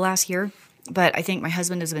to over the last year. But I think my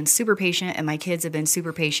husband has been super patient and my kids have been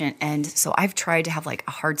super patient. And so I've tried to have like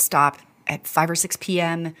a hard stop at 5 or 6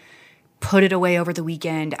 p.m., put it away over the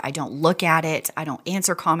weekend. I don't look at it. I don't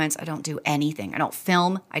answer comments. I don't do anything. I don't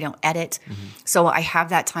film. I don't edit. So I have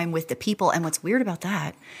that time with the people. And what's weird about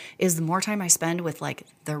that is the more time I spend with like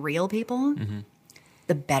the real people,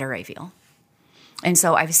 the better I feel. And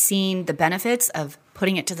so I've seen the benefits of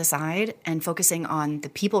putting it to the side and focusing on the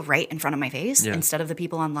people right in front of my face instead of the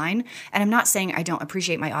people online. And I'm not saying I don't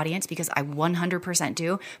appreciate my audience, because I 100%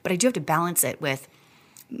 do, but I do have to balance it with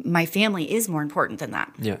my family is more important than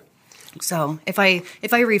that. Yeah. So if I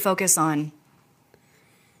refocus on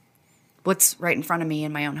what's right in front of me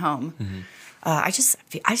in my own home, I just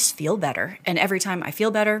feel better. And every time I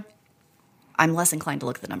feel better, I'm less inclined to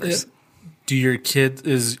look at the numbers.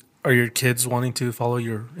 Are your kids wanting to follow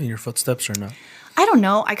in your footsteps or not? I don't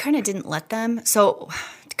know. I kind of didn't let them. So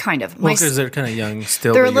kind of. Well, because they're kind of young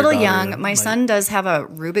still. They're a little young. My son does have a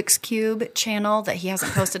Rubik's Cube channel that he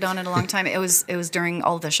hasn't posted on in a long time. It was during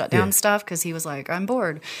all the shutdown stuff, because he was like, I'm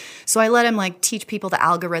bored. So I let him like teach people the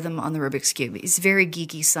algorithm on the Rubik's Cube. He's a very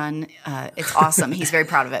geeky son. It's awesome. He's very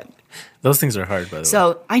proud of it. Those things are hard, by the way.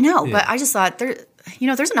 So I know, but I just thought there's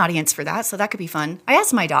an audience for that. So that could be fun. I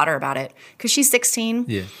asked my daughter about it because she's 16.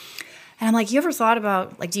 Yeah. And I'm like, you ever thought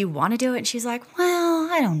about, like, do you want to do it? And she's like,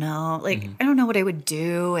 well, I don't know. Like, I don't know what I would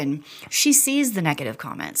do. And she sees the negative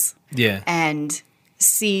comments. Yeah. And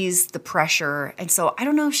sees the pressure. And so I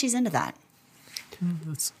don't know if she's into that.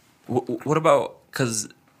 What about, because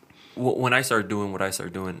when I started doing what I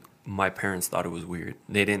started doing, my parents thought it was weird.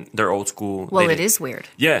 They're old school. Well, it is weird.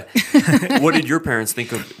 Yeah. What did your parents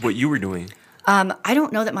think of what you were doing? I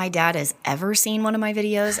don't know that my dad has ever seen one of my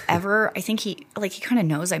videos, ever. I think he kind of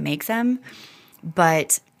knows I make them,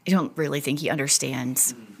 but I don't really think he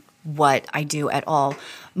understands what I do at all.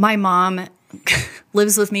 My mom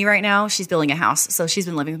lives with me right now. She's building a house, so she's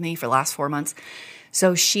been living with me for the last 4 months.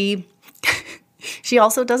 So she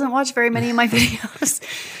also doesn't watch very many of my videos.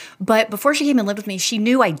 But before she came and lived with me, she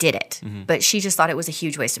knew I did it, but she just thought it was a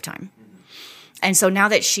huge waste of time. And so now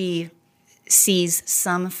that she sees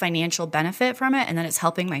some financial benefit from it and then it's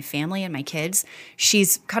helping my family and my kids,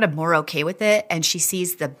 she's kind of more okay with it, and she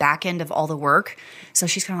sees the back end of all the work. So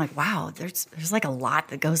she's kind of like, wow, there's like a lot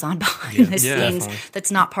that goes on behind the scenes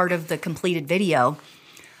that's not part of the completed video.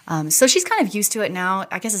 So she's kind of used to it now.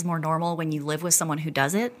 I guess it's more normal when you live with someone who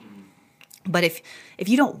does it. But if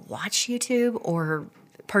you don't watch YouTube or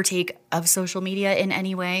partake of social media in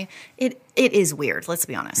any way, it is weird, let's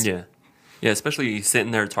be honest. Yeah, especially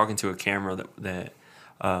sitting there talking to a camera that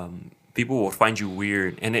people will find you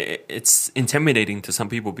weird, and it's intimidating to some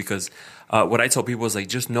people, because what I tell people is like,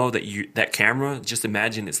 just know that that camera, just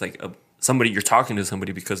imagine it's like somebody, you're talking to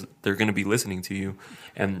somebody, because they're going to be listening to you,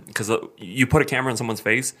 and because you put a camera on someone's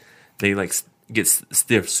face, they like get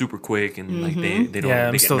stiff super quick, and like they don't. Yeah,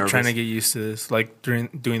 I'm they still get trying to get used to this. Like doing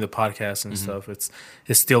the podcast and stuff, it's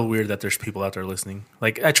still weird that there's people out there listening.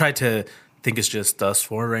 Like I try to think it's just us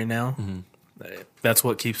four right now. That's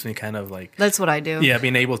what keeps me kind of like... That's what I do. Yeah,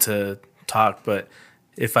 being able to talk. But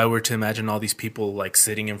if I were to imagine all these people like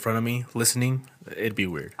sitting in front of me listening, it'd be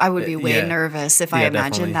weird. I would be way nervous if I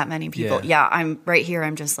imagined definitely. that many people. Yeah, I'm right here.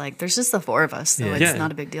 I'm just like, there's just the four of us, so it's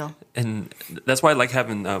not a big deal. And that's why I like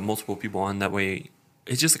having multiple people on. That way,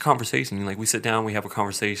 it's just a conversation. Like, we sit down, we have a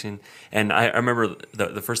conversation. And I remember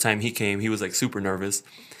the first time he came, he was like super nervous.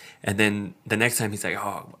 And then the next time he's like,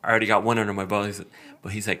 oh, I already got one under my belt.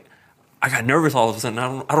 But he's like, I got nervous all of a sudden.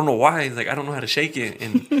 I don't know why. He's like, I don't know how to shake it.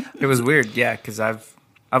 And it was weird, because I've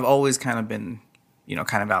always kind of been,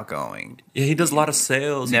 kind of outgoing. Yeah, he does a lot of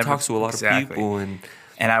sales. He talks to a lot of people, and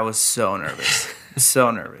I was so nervous,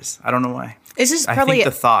 so nervous. I don't know why. It's just I probably think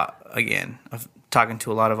the thought again of talking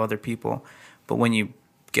to a lot of other people, but when you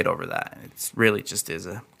get over that, it's really just is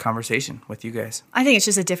a conversation with you guys. I think it's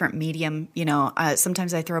just a different medium.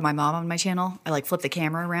 Sometimes I throw my mom on my channel. I like flip the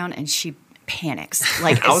camera around, and she panics.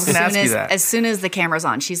 Like, I was going to ask you that. As soon as the camera's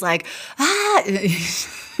on, she's like, ah.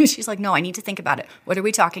 She's like, no, I need to think about it. What are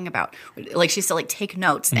we talking about? Like, she's to like take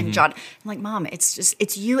notes and jot. I'm like, Mom,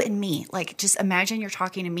 it's you and me. Like, just imagine you're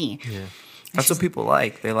talking to me. Yeah. That's what people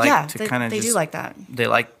like. They like to kind of they do like that. They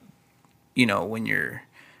like, when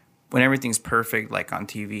everything's perfect, like on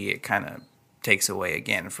TV, it kind of takes away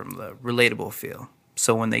again from the relatable feel.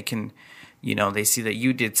 So when they can, they see that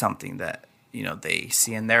you did something that, they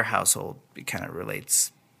see in their household, it kind of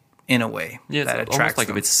relates in a way. Yeah, that it's almost like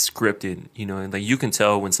if it's scripted, and like you can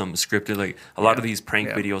tell when something's scripted. Like a lot of these prank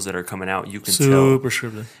videos that are coming out, you can super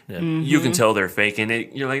scripted. Yeah. you can tell they're fake, and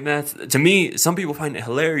you're like, that's, to me, some people find it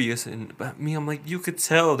hilarious, and but me, I'm like, you could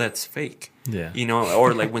tell that's fake. Yeah.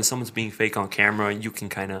 Or like when someone's being fake on camera, you can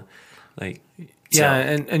kind of like Yeah,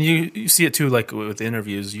 and you see it too, like with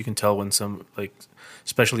interviews, you can tell when some, like,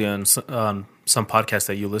 especially on some podcasts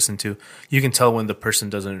that you listen to, you can tell when the person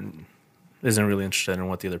isn't really interested in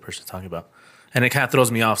what the other person's talking about. And it kind of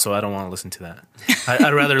throws me off, so I don't want to listen to that.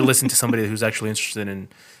 I'd rather listen to somebody who's actually interested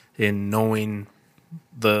in knowing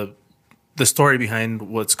the story behind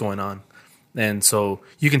what's going on. And so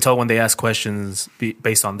you can tell when they ask questions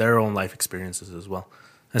based on their own life experiences as well.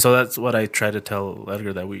 And so that's what I try to tell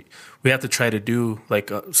Edgar, that we have to try to do,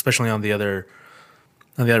 like, especially on the other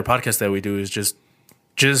podcast that we do, is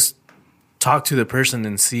just talk to the person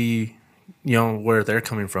and see, where they're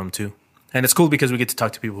coming from too. And it's cool because we get to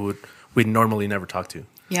talk to people who we'd normally never talk to.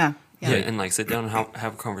 Yeah. Yeah, and like sit down and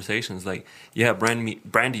have conversations. Like, yeah,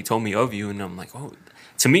 Brandy told me of you, and I'm like, oh,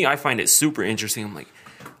 to me, I find it super interesting. I'm like,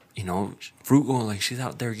 Frugal, like she's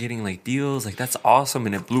out there getting like deals, like that's awesome,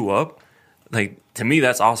 and it blew up. Like, to me,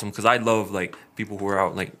 that's awesome because I love like people who are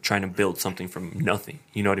out like trying to build something from nothing.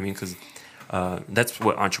 You know what I mean? Because that's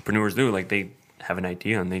what entrepreneurs do. Like, they have an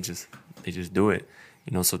idea and they just do it.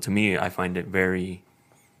 So to me, I find it very,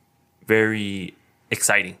 very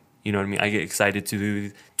exciting. You know what I mean? I get excited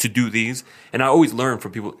to do these, and I always learn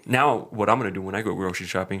from people. Now, what I'm gonna do when I go grocery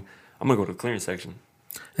shopping, I'm gonna go to the clearance section.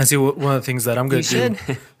 And see, one of the things that I'm gonna do.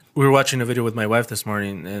 We were watching a video with my wife this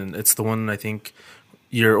morning, and it's the one, I think,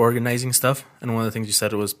 you're organizing stuff. And one of the things you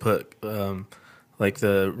said was put like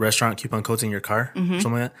the restaurant coupon codes in your car,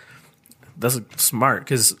 something like that. That's smart,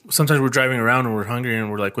 because sometimes we're driving around and we're hungry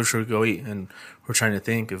and we're like, where should we go eat? And we're trying to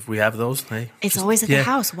think if we have those. It's always at the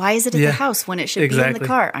house. Why is it at the house when it should be in the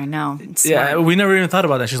car? I know. It's smart. Yeah, we never even thought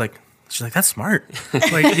about that. She's like, that's smart.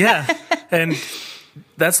 Like, yeah. And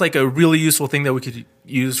that's like a really useful thing that we could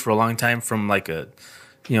use for a long time, from like it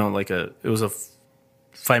was a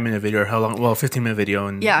 5-minute video, or how long? Well, 15-minute video.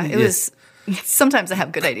 And yeah, it was. Sometimes I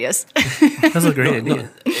have good ideas. That's a great idea.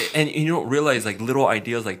 And you don't realize like little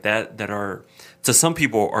ideas like that are, to some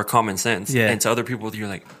people, are common sense. Yeah. And to other people, you're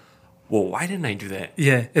like, well, why didn't I do that?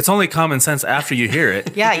 Yeah. It's only common sense after you hear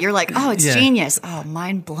it. Yeah. You're like, oh, it's genius. Oh,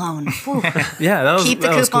 mind blown. Yeah. That was, keep the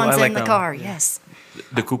that was coupons cool. in the car. Yes.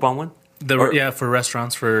 The coupon one? For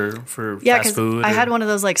restaurants, for fast food. I had one of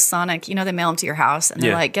those like Sonic, they mail them to your house, and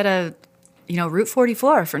they're like, get a, Route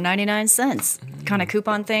 44 for 99 cents kind of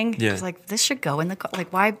coupon thing. Yeah. It's like, this should go in the car.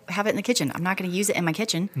 Like, why have it in the kitchen? I'm not going to use it in my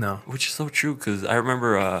kitchen. No. Which is so true, because I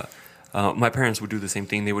remember my parents would do the same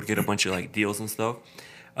thing. They would get a bunch of like deals and stuff.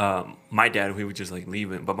 My dad, he would just like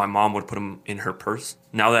leave it, but my mom would put them in her purse.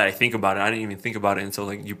 Now that I think about it, I didn't even think about it until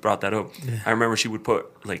like you brought that up. Yeah. I remember she would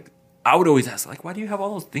put like, I would always ask, like, why do you have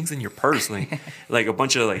all those things in your purse? Like a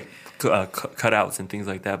bunch of like cutouts and things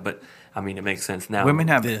like that. But I mean, it makes sense now. Women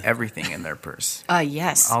have everything in their purse.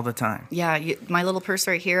 Yes. All the time. Yeah. My little purse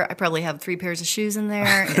right here, I probably have 3 pairs of shoes in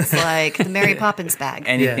there. It's like the Mary Poppins bag.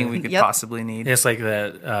 Anything we could possibly need. It's like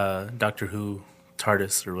that Doctor Who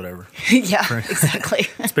TARDIS or whatever. Yeah, exactly.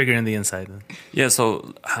 It's bigger in the inside. Yeah,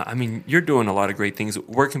 so, I mean, you're doing a lot of great things.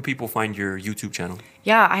 Where can people find your YouTube channel?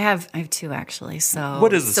 Yeah, I have 2 actually. So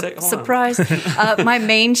what is the surprise? My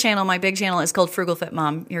main channel, my big channel, is called Frugal Fit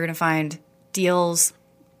Mom. You're going to find deals,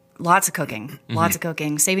 lots of cooking,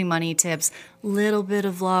 saving money, tips, little bit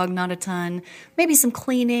of vlog, not a ton, maybe some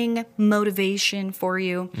cleaning, motivation for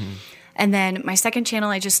you. And then my second channel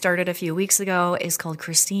I just started a few weeks ago is called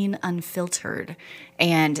Christine Unfiltered.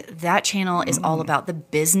 And that channel is all about the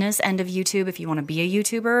business end of YouTube, if you want to be a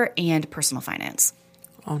YouTuber, and personal finance.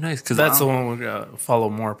 Oh, nice. Cause that's the one we'll follow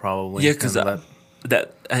more probably. Yeah, because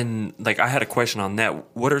that and like I had a question on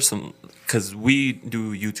that. What are some, because we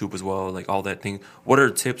do YouTube as well, like all that thing. What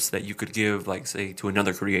are tips that you could give, like say, to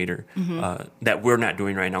another creator that we're not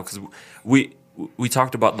doing right now? Because we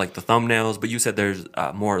talked about like the thumbnails, but you said there's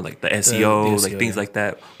more like the SEO, like things like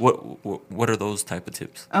that. What are those type of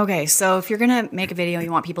tips? Okay, so if you're gonna make a video,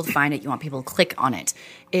 you want people to find it, you want people to click on it.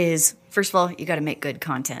 First of all, you got to make good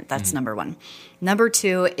content. That's number 1. Number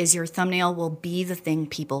 2 is your thumbnail will be the thing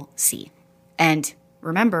people see. And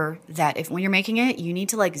remember that when you're making it, you need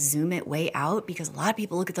to like zoom it way out, because a lot of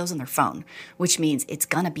people look at those on their phone, which means it's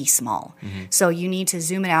going to be small. So you need to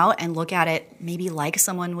zoom it out and look at it maybe like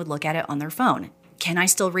someone would look at it on their phone. Can I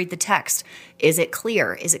still read the text? Is it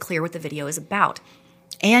clear? Is it clear what the video is about?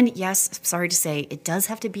 And yes, sorry to say, it does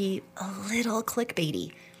have to be a little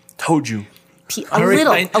clickbaity. Told you. A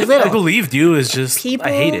little. I believed you. Is just People-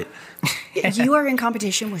 I hate it. You are in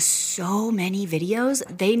competition with so many videos.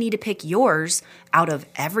 They need to pick yours out of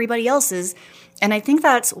everybody else's. And I think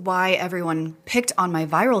that's why everyone picked on my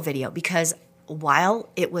viral video, because while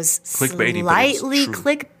it was Clickbaity, but it's slightly true.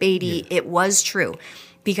 clickbaity, it was true.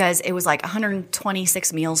 Because it was like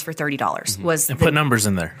 126 meals for $30 was And the put numbers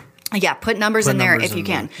in there. yeah, put numbers Put in there numbers if you in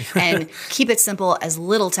can, and keep it simple, as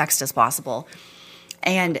little text as possible.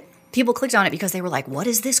 And people clicked on it because they were like, "What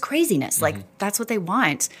is this craziness?" Like that's what they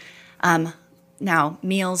want. Now,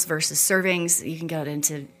 meals versus servings, you can get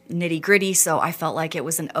into nitty gritty. So I felt like it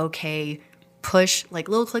was an okay push, like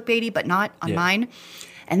little clickbaity, but not on Yeah. mine.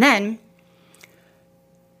 And then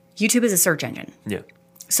YouTube is a search engine, Yeah.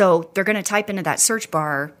 so they're going to type into that search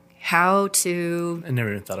bar how to I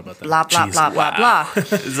never even thought about that. blah blah Jeez. blah blah blah.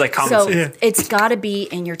 It's like common So sense. it's got to be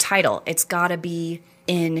in your title. It's got to be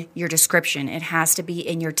in your description. It has to be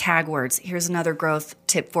in your tag words. Here's another growth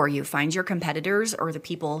tip for you. Find your competitors or the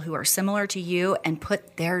people who are similar to you and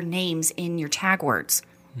put their names in your tag words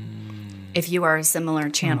if you are a similar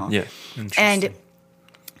channel. Yeah. And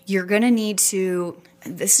you're going to need to,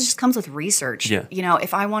 this just comes with research. Yeah. You know,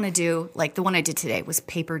 if I want to do, like the one I did today was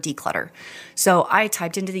paper declutter. So I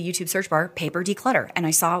typed into the YouTube search bar, paper declutter, and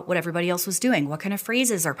I saw what everybody else was doing. What kind of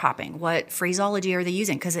phrases are popping? What phraseology are they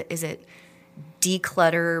using? Because is it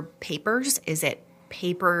declutter papers? Is it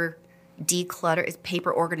paper declutter? Is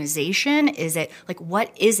paper organization? Is it like, what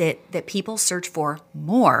is it that people search for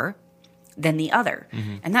more than the other?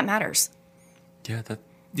 And that matters. Yeah.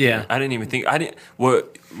 Yeah. I didn't even think.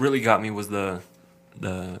 What really got me was the.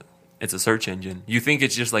 It's a search engine. You think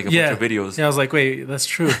it's just like a bunch of videos. Yeah, I was like, wait, that's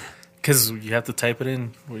true. Because you have to type it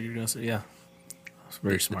in what you're going to say. Yeah. It's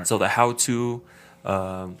very smart. So the how to,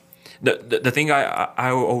 the thing I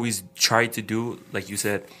always try to do, like you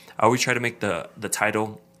said, I always try to make the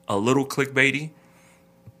title a little clickbaity,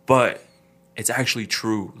 but it's actually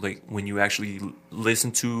true. Like when you actually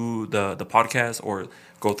listen to the podcast or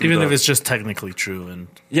go through, Even if it's just technically true and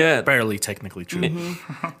yeah, barely technically true.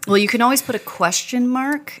 Well, you can always put a question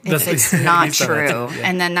mark if That's- it's not you said that true, too, yeah.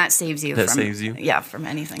 and then that saves you. That from, saves you? Yeah, from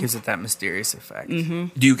anything. Gives it that mysterious effect. Do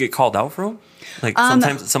you get called out from? Like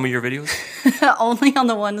sometimes some of your videos? Only on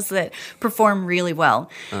the ones that perform really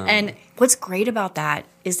well. And what's great about that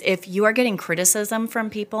is if you are getting criticism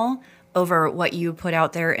from people over what you put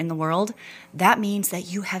out there in the world, that means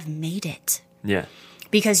that you have made it. Yeah.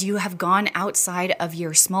 Because you have gone outside of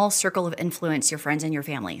your small circle of influence, your friends and your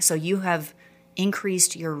family. So you have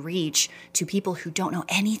increased your reach to people who don't know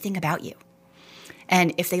anything about you.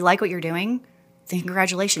 And if they like what you're doing, then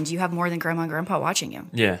congratulations, you have more than grandma and grandpa watching you.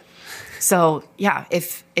 Yeah. So yeah,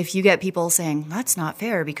 if you get people saying that's not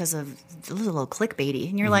fair because of a little clickbaity,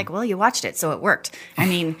 and you're like, well, you watched it, so it worked. I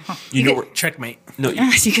mean, You know where, Checkmate. no,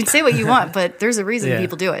 you can say what you want, but there's a reason Yeah.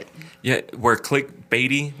 people do it. yeah, where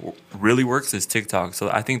clickbaity really works is TikTok. So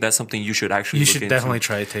I think that's something you should actually You look should into. definitely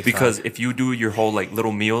try TikTok. Because if you do your whole like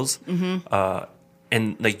little meals,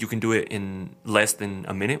 and like you can do it in less than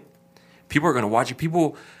a minute, people are gonna watch it.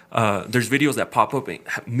 People, there's videos that pop up and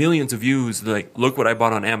have millions of views. Like, look what I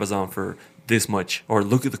bought on Amazon for this much, or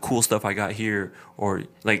look at the cool stuff I got here, or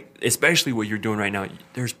like, especially what you're doing right now.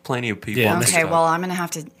 There's plenty of people. Yeah, on Okay, TikTok. well, I'm gonna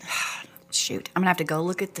have to shoot. I'm gonna have to go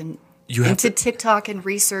look at the You have into to- TikTok and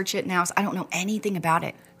research it now. So I don't know anything about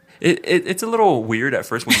it. It's a little weird at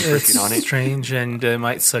first when you first It's get on it. strange and it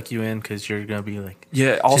might suck you in because you're going to be like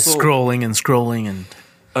Yeah. just Also, scrolling and scrolling. And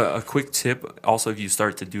a quick tip also, if you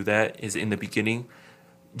start to do that, is in the beginning,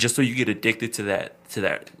 just so you get addicted to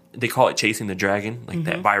that they call it chasing the dragon, like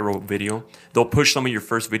that viral video. They'll push some of your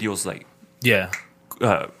first videos like yeah.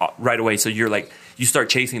 right away, so you're like, you start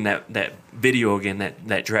chasing that video again,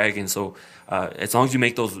 that dragon. So as long as you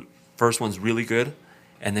make those first ones really good,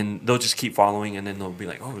 and then they'll just keep following, and then they'll be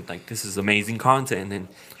like, oh, like this is amazing content, and then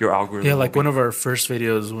your algorithm Yeah, will like be- one of our first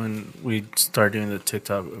videos when we started doing the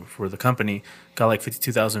TikTok for the company got like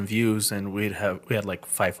 52,000 views and we had like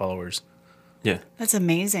 5 followers. yeah. That's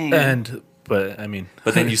amazing. But I mean,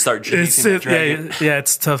 But then you start chasing that dragon. yeah,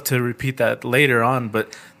 it's tough to repeat that later on,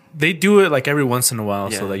 but they do it like every once in a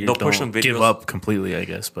while Yeah, so that you they'll don't push some give videos. up completely, I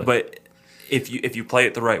guess. But if you play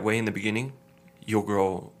it the right way in the beginning, you'll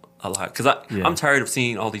grow a lot. Because Yeah. I'm tired of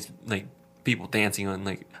seeing all these like people dancing on,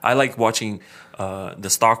 like, I like watching the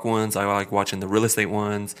stock ones. I like watching the real estate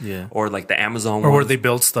ones. Yeah. Or like the Amazon or ones. where they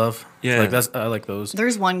build stuff. Yeah. Like I like those.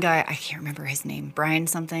 There's one guy, I can't remember his name, Brian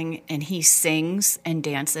something, and he sings and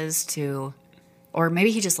dances to, or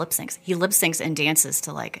maybe he just lip syncs. He lip syncs and dances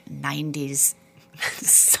to like 90s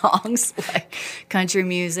songs, like country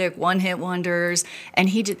music, one hit wonders, and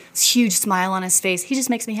he just huge smile on his face. He just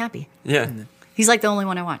makes me happy. Yeah. He's like the only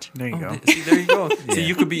one I watch. There you go. See, there you go. See,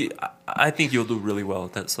 you could be. I think you'll do really well.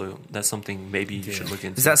 That's something maybe you should look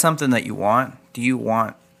into. Is that something that you want? Do you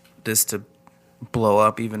want this to blow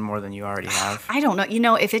up even more than you already have? I don't know. You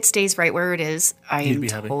know, if it stays right where it is, I You'd am be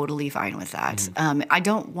happy. totally fine with that. I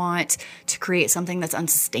don't want to create something that's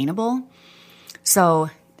unsustainable. So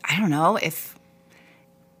I don't know if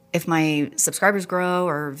my subscribers grow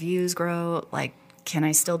or views grow, like, can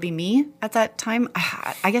I still be me at that time?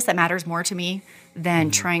 I guess that matters more to me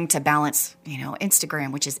than trying to balance,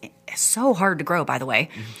 Instagram, which is so hard to grow, by the way,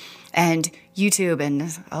 and YouTube, and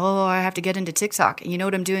I have to get into TikTok. And you know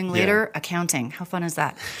what I'm doing later? Accounting. How fun is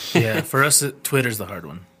that? Yeah, for us, Twitter's the hard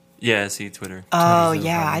one. Yeah, see, Twitter. Oh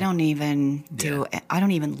yeah, I don't even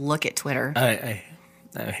look at Twitter. I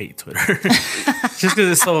hate Twitter just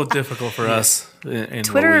because it's so difficult for us. In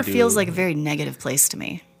Twitter what we do. feels like a very negative place to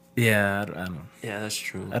me. Yeah, I don't. Yeah, that's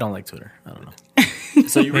true. I don't like Twitter. I don't know.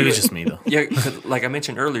 So you Maybe really, it's just me though. Yeah, 'cause like I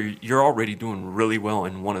mentioned earlier, you're already doing really well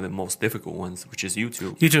in one of the most difficult ones, which is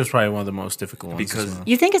YouTube. YouTube's probably one of the most difficult ones. Because- as well.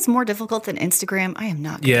 You think it's more difficult than Instagram? I am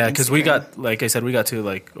not. Good Yeah, at because we Instagram. got, like I said, we got to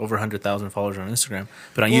like over 100,000 followers on Instagram,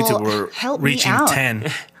 but on Well, YouTube we're help me reaching out.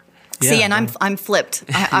 10. See, Yeah, and I'm flipped.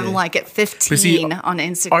 I'm like at 15 But see, on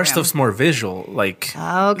Instagram. our stuff's more visual, like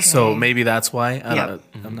Okay. so maybe that's why. Yep.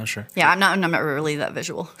 I'm not sure. Yeah, I'm not really that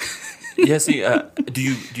visual. Yeah, see, do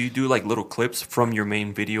you do like little clips from your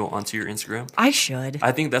main video onto your Instagram? I should.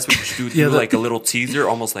 I think that's what you should do. Yeah, Do the- like a little teaser,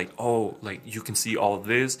 almost like, like you can see all of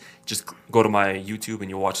this. Just go to my YouTube and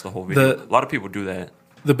you'll watch the whole video. The- A lot of people do that.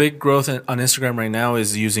 The big growth on Instagram right now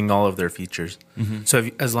is using all of their features. So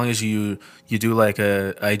as long as you do like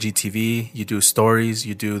a IGTV, you do stories,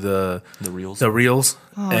 you do the Reels.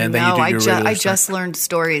 and then you do I your regular I stuff. just learned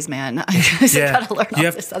stories, man. I just Yeah. gotta learn You all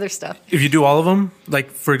have- this other stuff. If you do all of them,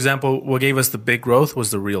 like for example, what gave us the big growth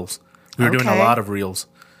was the reels. We were doing a Okay. lot of reels,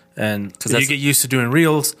 and if you that's- get used to doing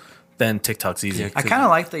reels, then TikTok's easy. Yeah. I kind of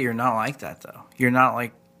like that you're not like that, though. You're not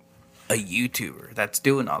like a YouTuber that's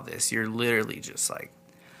doing all this. You're literally just like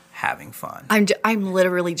having fun, I'm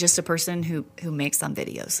literally just a person who makes some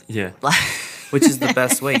videos. Yeah. which is the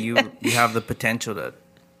best way. You have the potential to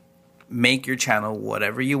make your channel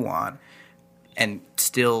whatever you want and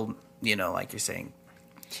still, like you're saying,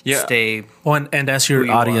 Yeah. stay. Oh, and ask your Who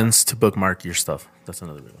you are. audience to bookmark your stuff. That's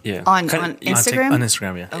another real. Yeah. On Kinda- Instagram? On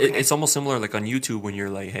Instagram, yeah. Okay. It's almost similar like on YouTube when you're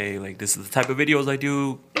like, hey, like this is the type of videos I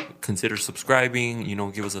do. Consider subscribing.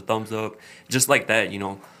 Give us a thumbs up. Just like that. You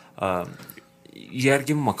got to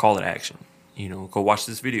give them a call to action. Go watch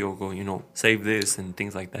this video. Go, save this and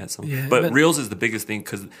things like that. So, Yeah, but but- Reels is the biggest thing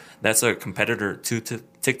because that's a competitor to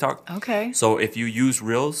TikTok. Okay. So if you use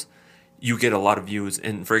Reels, you get a lot of views.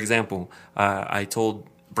 And for example, I told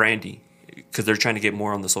Brandy, because they're trying to get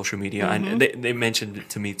more on the social media, and they mentioned it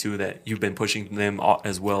to me too that you've been pushing them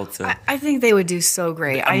as well to. I think they would do so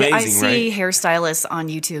great. I Amazing, see right? hairstylists on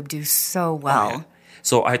YouTube do so well. Yeah.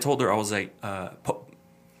 So I told her, I was like,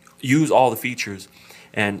 use all the features.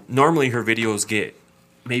 And normally her videos get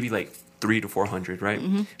maybe like 300 to 400, right?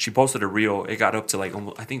 She posted a reel. It got up to like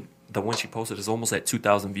almost, I think the one she posted is almost at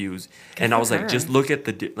 2,000 views. And I was for like, her. just look at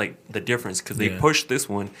the difference because they Yeah. pushed this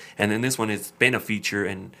one. And then this one has been a feature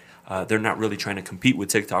and they're not really trying to compete with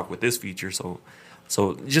TikTok with this feature. So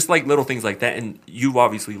just like little things like that. And you've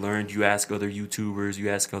obviously learned, you ask other YouTubers, you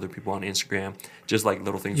ask other people on Instagram, just like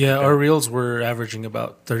little things Yeah, like our that. reels were averaging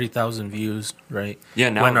about 30,000 views, right? Yeah,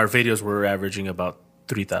 now- when our videos were averaging about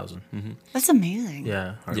 3,000. That's amazing.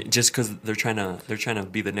 Yeah, Yeah, just because they're trying to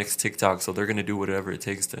be the next TikTok, so they're gonna do whatever it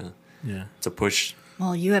takes to yeah. push.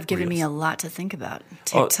 Well, you have given me Reels. a lot to think about.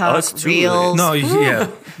 Oh, TikTok, us too, Reels. No,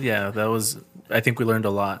 yeah. That was. I think we learned a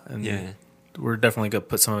lot, and Yeah. we're definitely gonna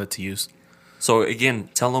put some of it to use. So again,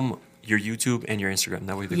 tell them your YouTube and your Instagram.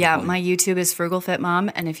 That way they Yeah, can follow my you. YouTube is Frugal Fit Mom,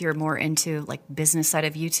 and if you're more into like business side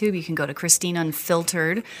of YouTube, you can go to Christine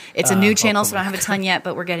Unfiltered. It's a new channel, so I don't have a ton yet,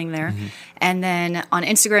 but we're getting there. And then on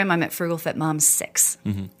Instagram, I'm at Frugal Fit Mom 6,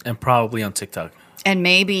 And probably on TikTok. and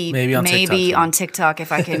maybe Maybe on TikTok, too. on TikTok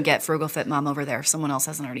if I can get Frugal Fit Mom over there. If someone else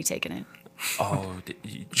hasn't already taken it. Oh,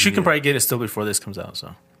 She can probably get it still before this comes out.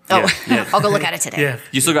 So Oh, yeah. I'll go look at it today. yeah,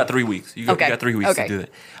 You still got 3 weeks. You Okay. got 3 weeks Okay. to do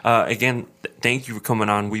that. Again, thank you for coming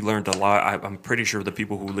on. We learned a lot. I'm pretty sure the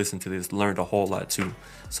people who listen to this learned a whole lot too.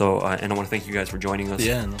 So, and I want to thank you guys for joining us.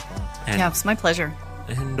 yeah, no problem. And, Yeah, it's my pleasure.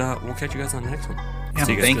 and we'll catch you guys on the next one. Yeah,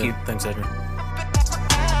 See you guys. thank Good. you. Thanks, Edwin.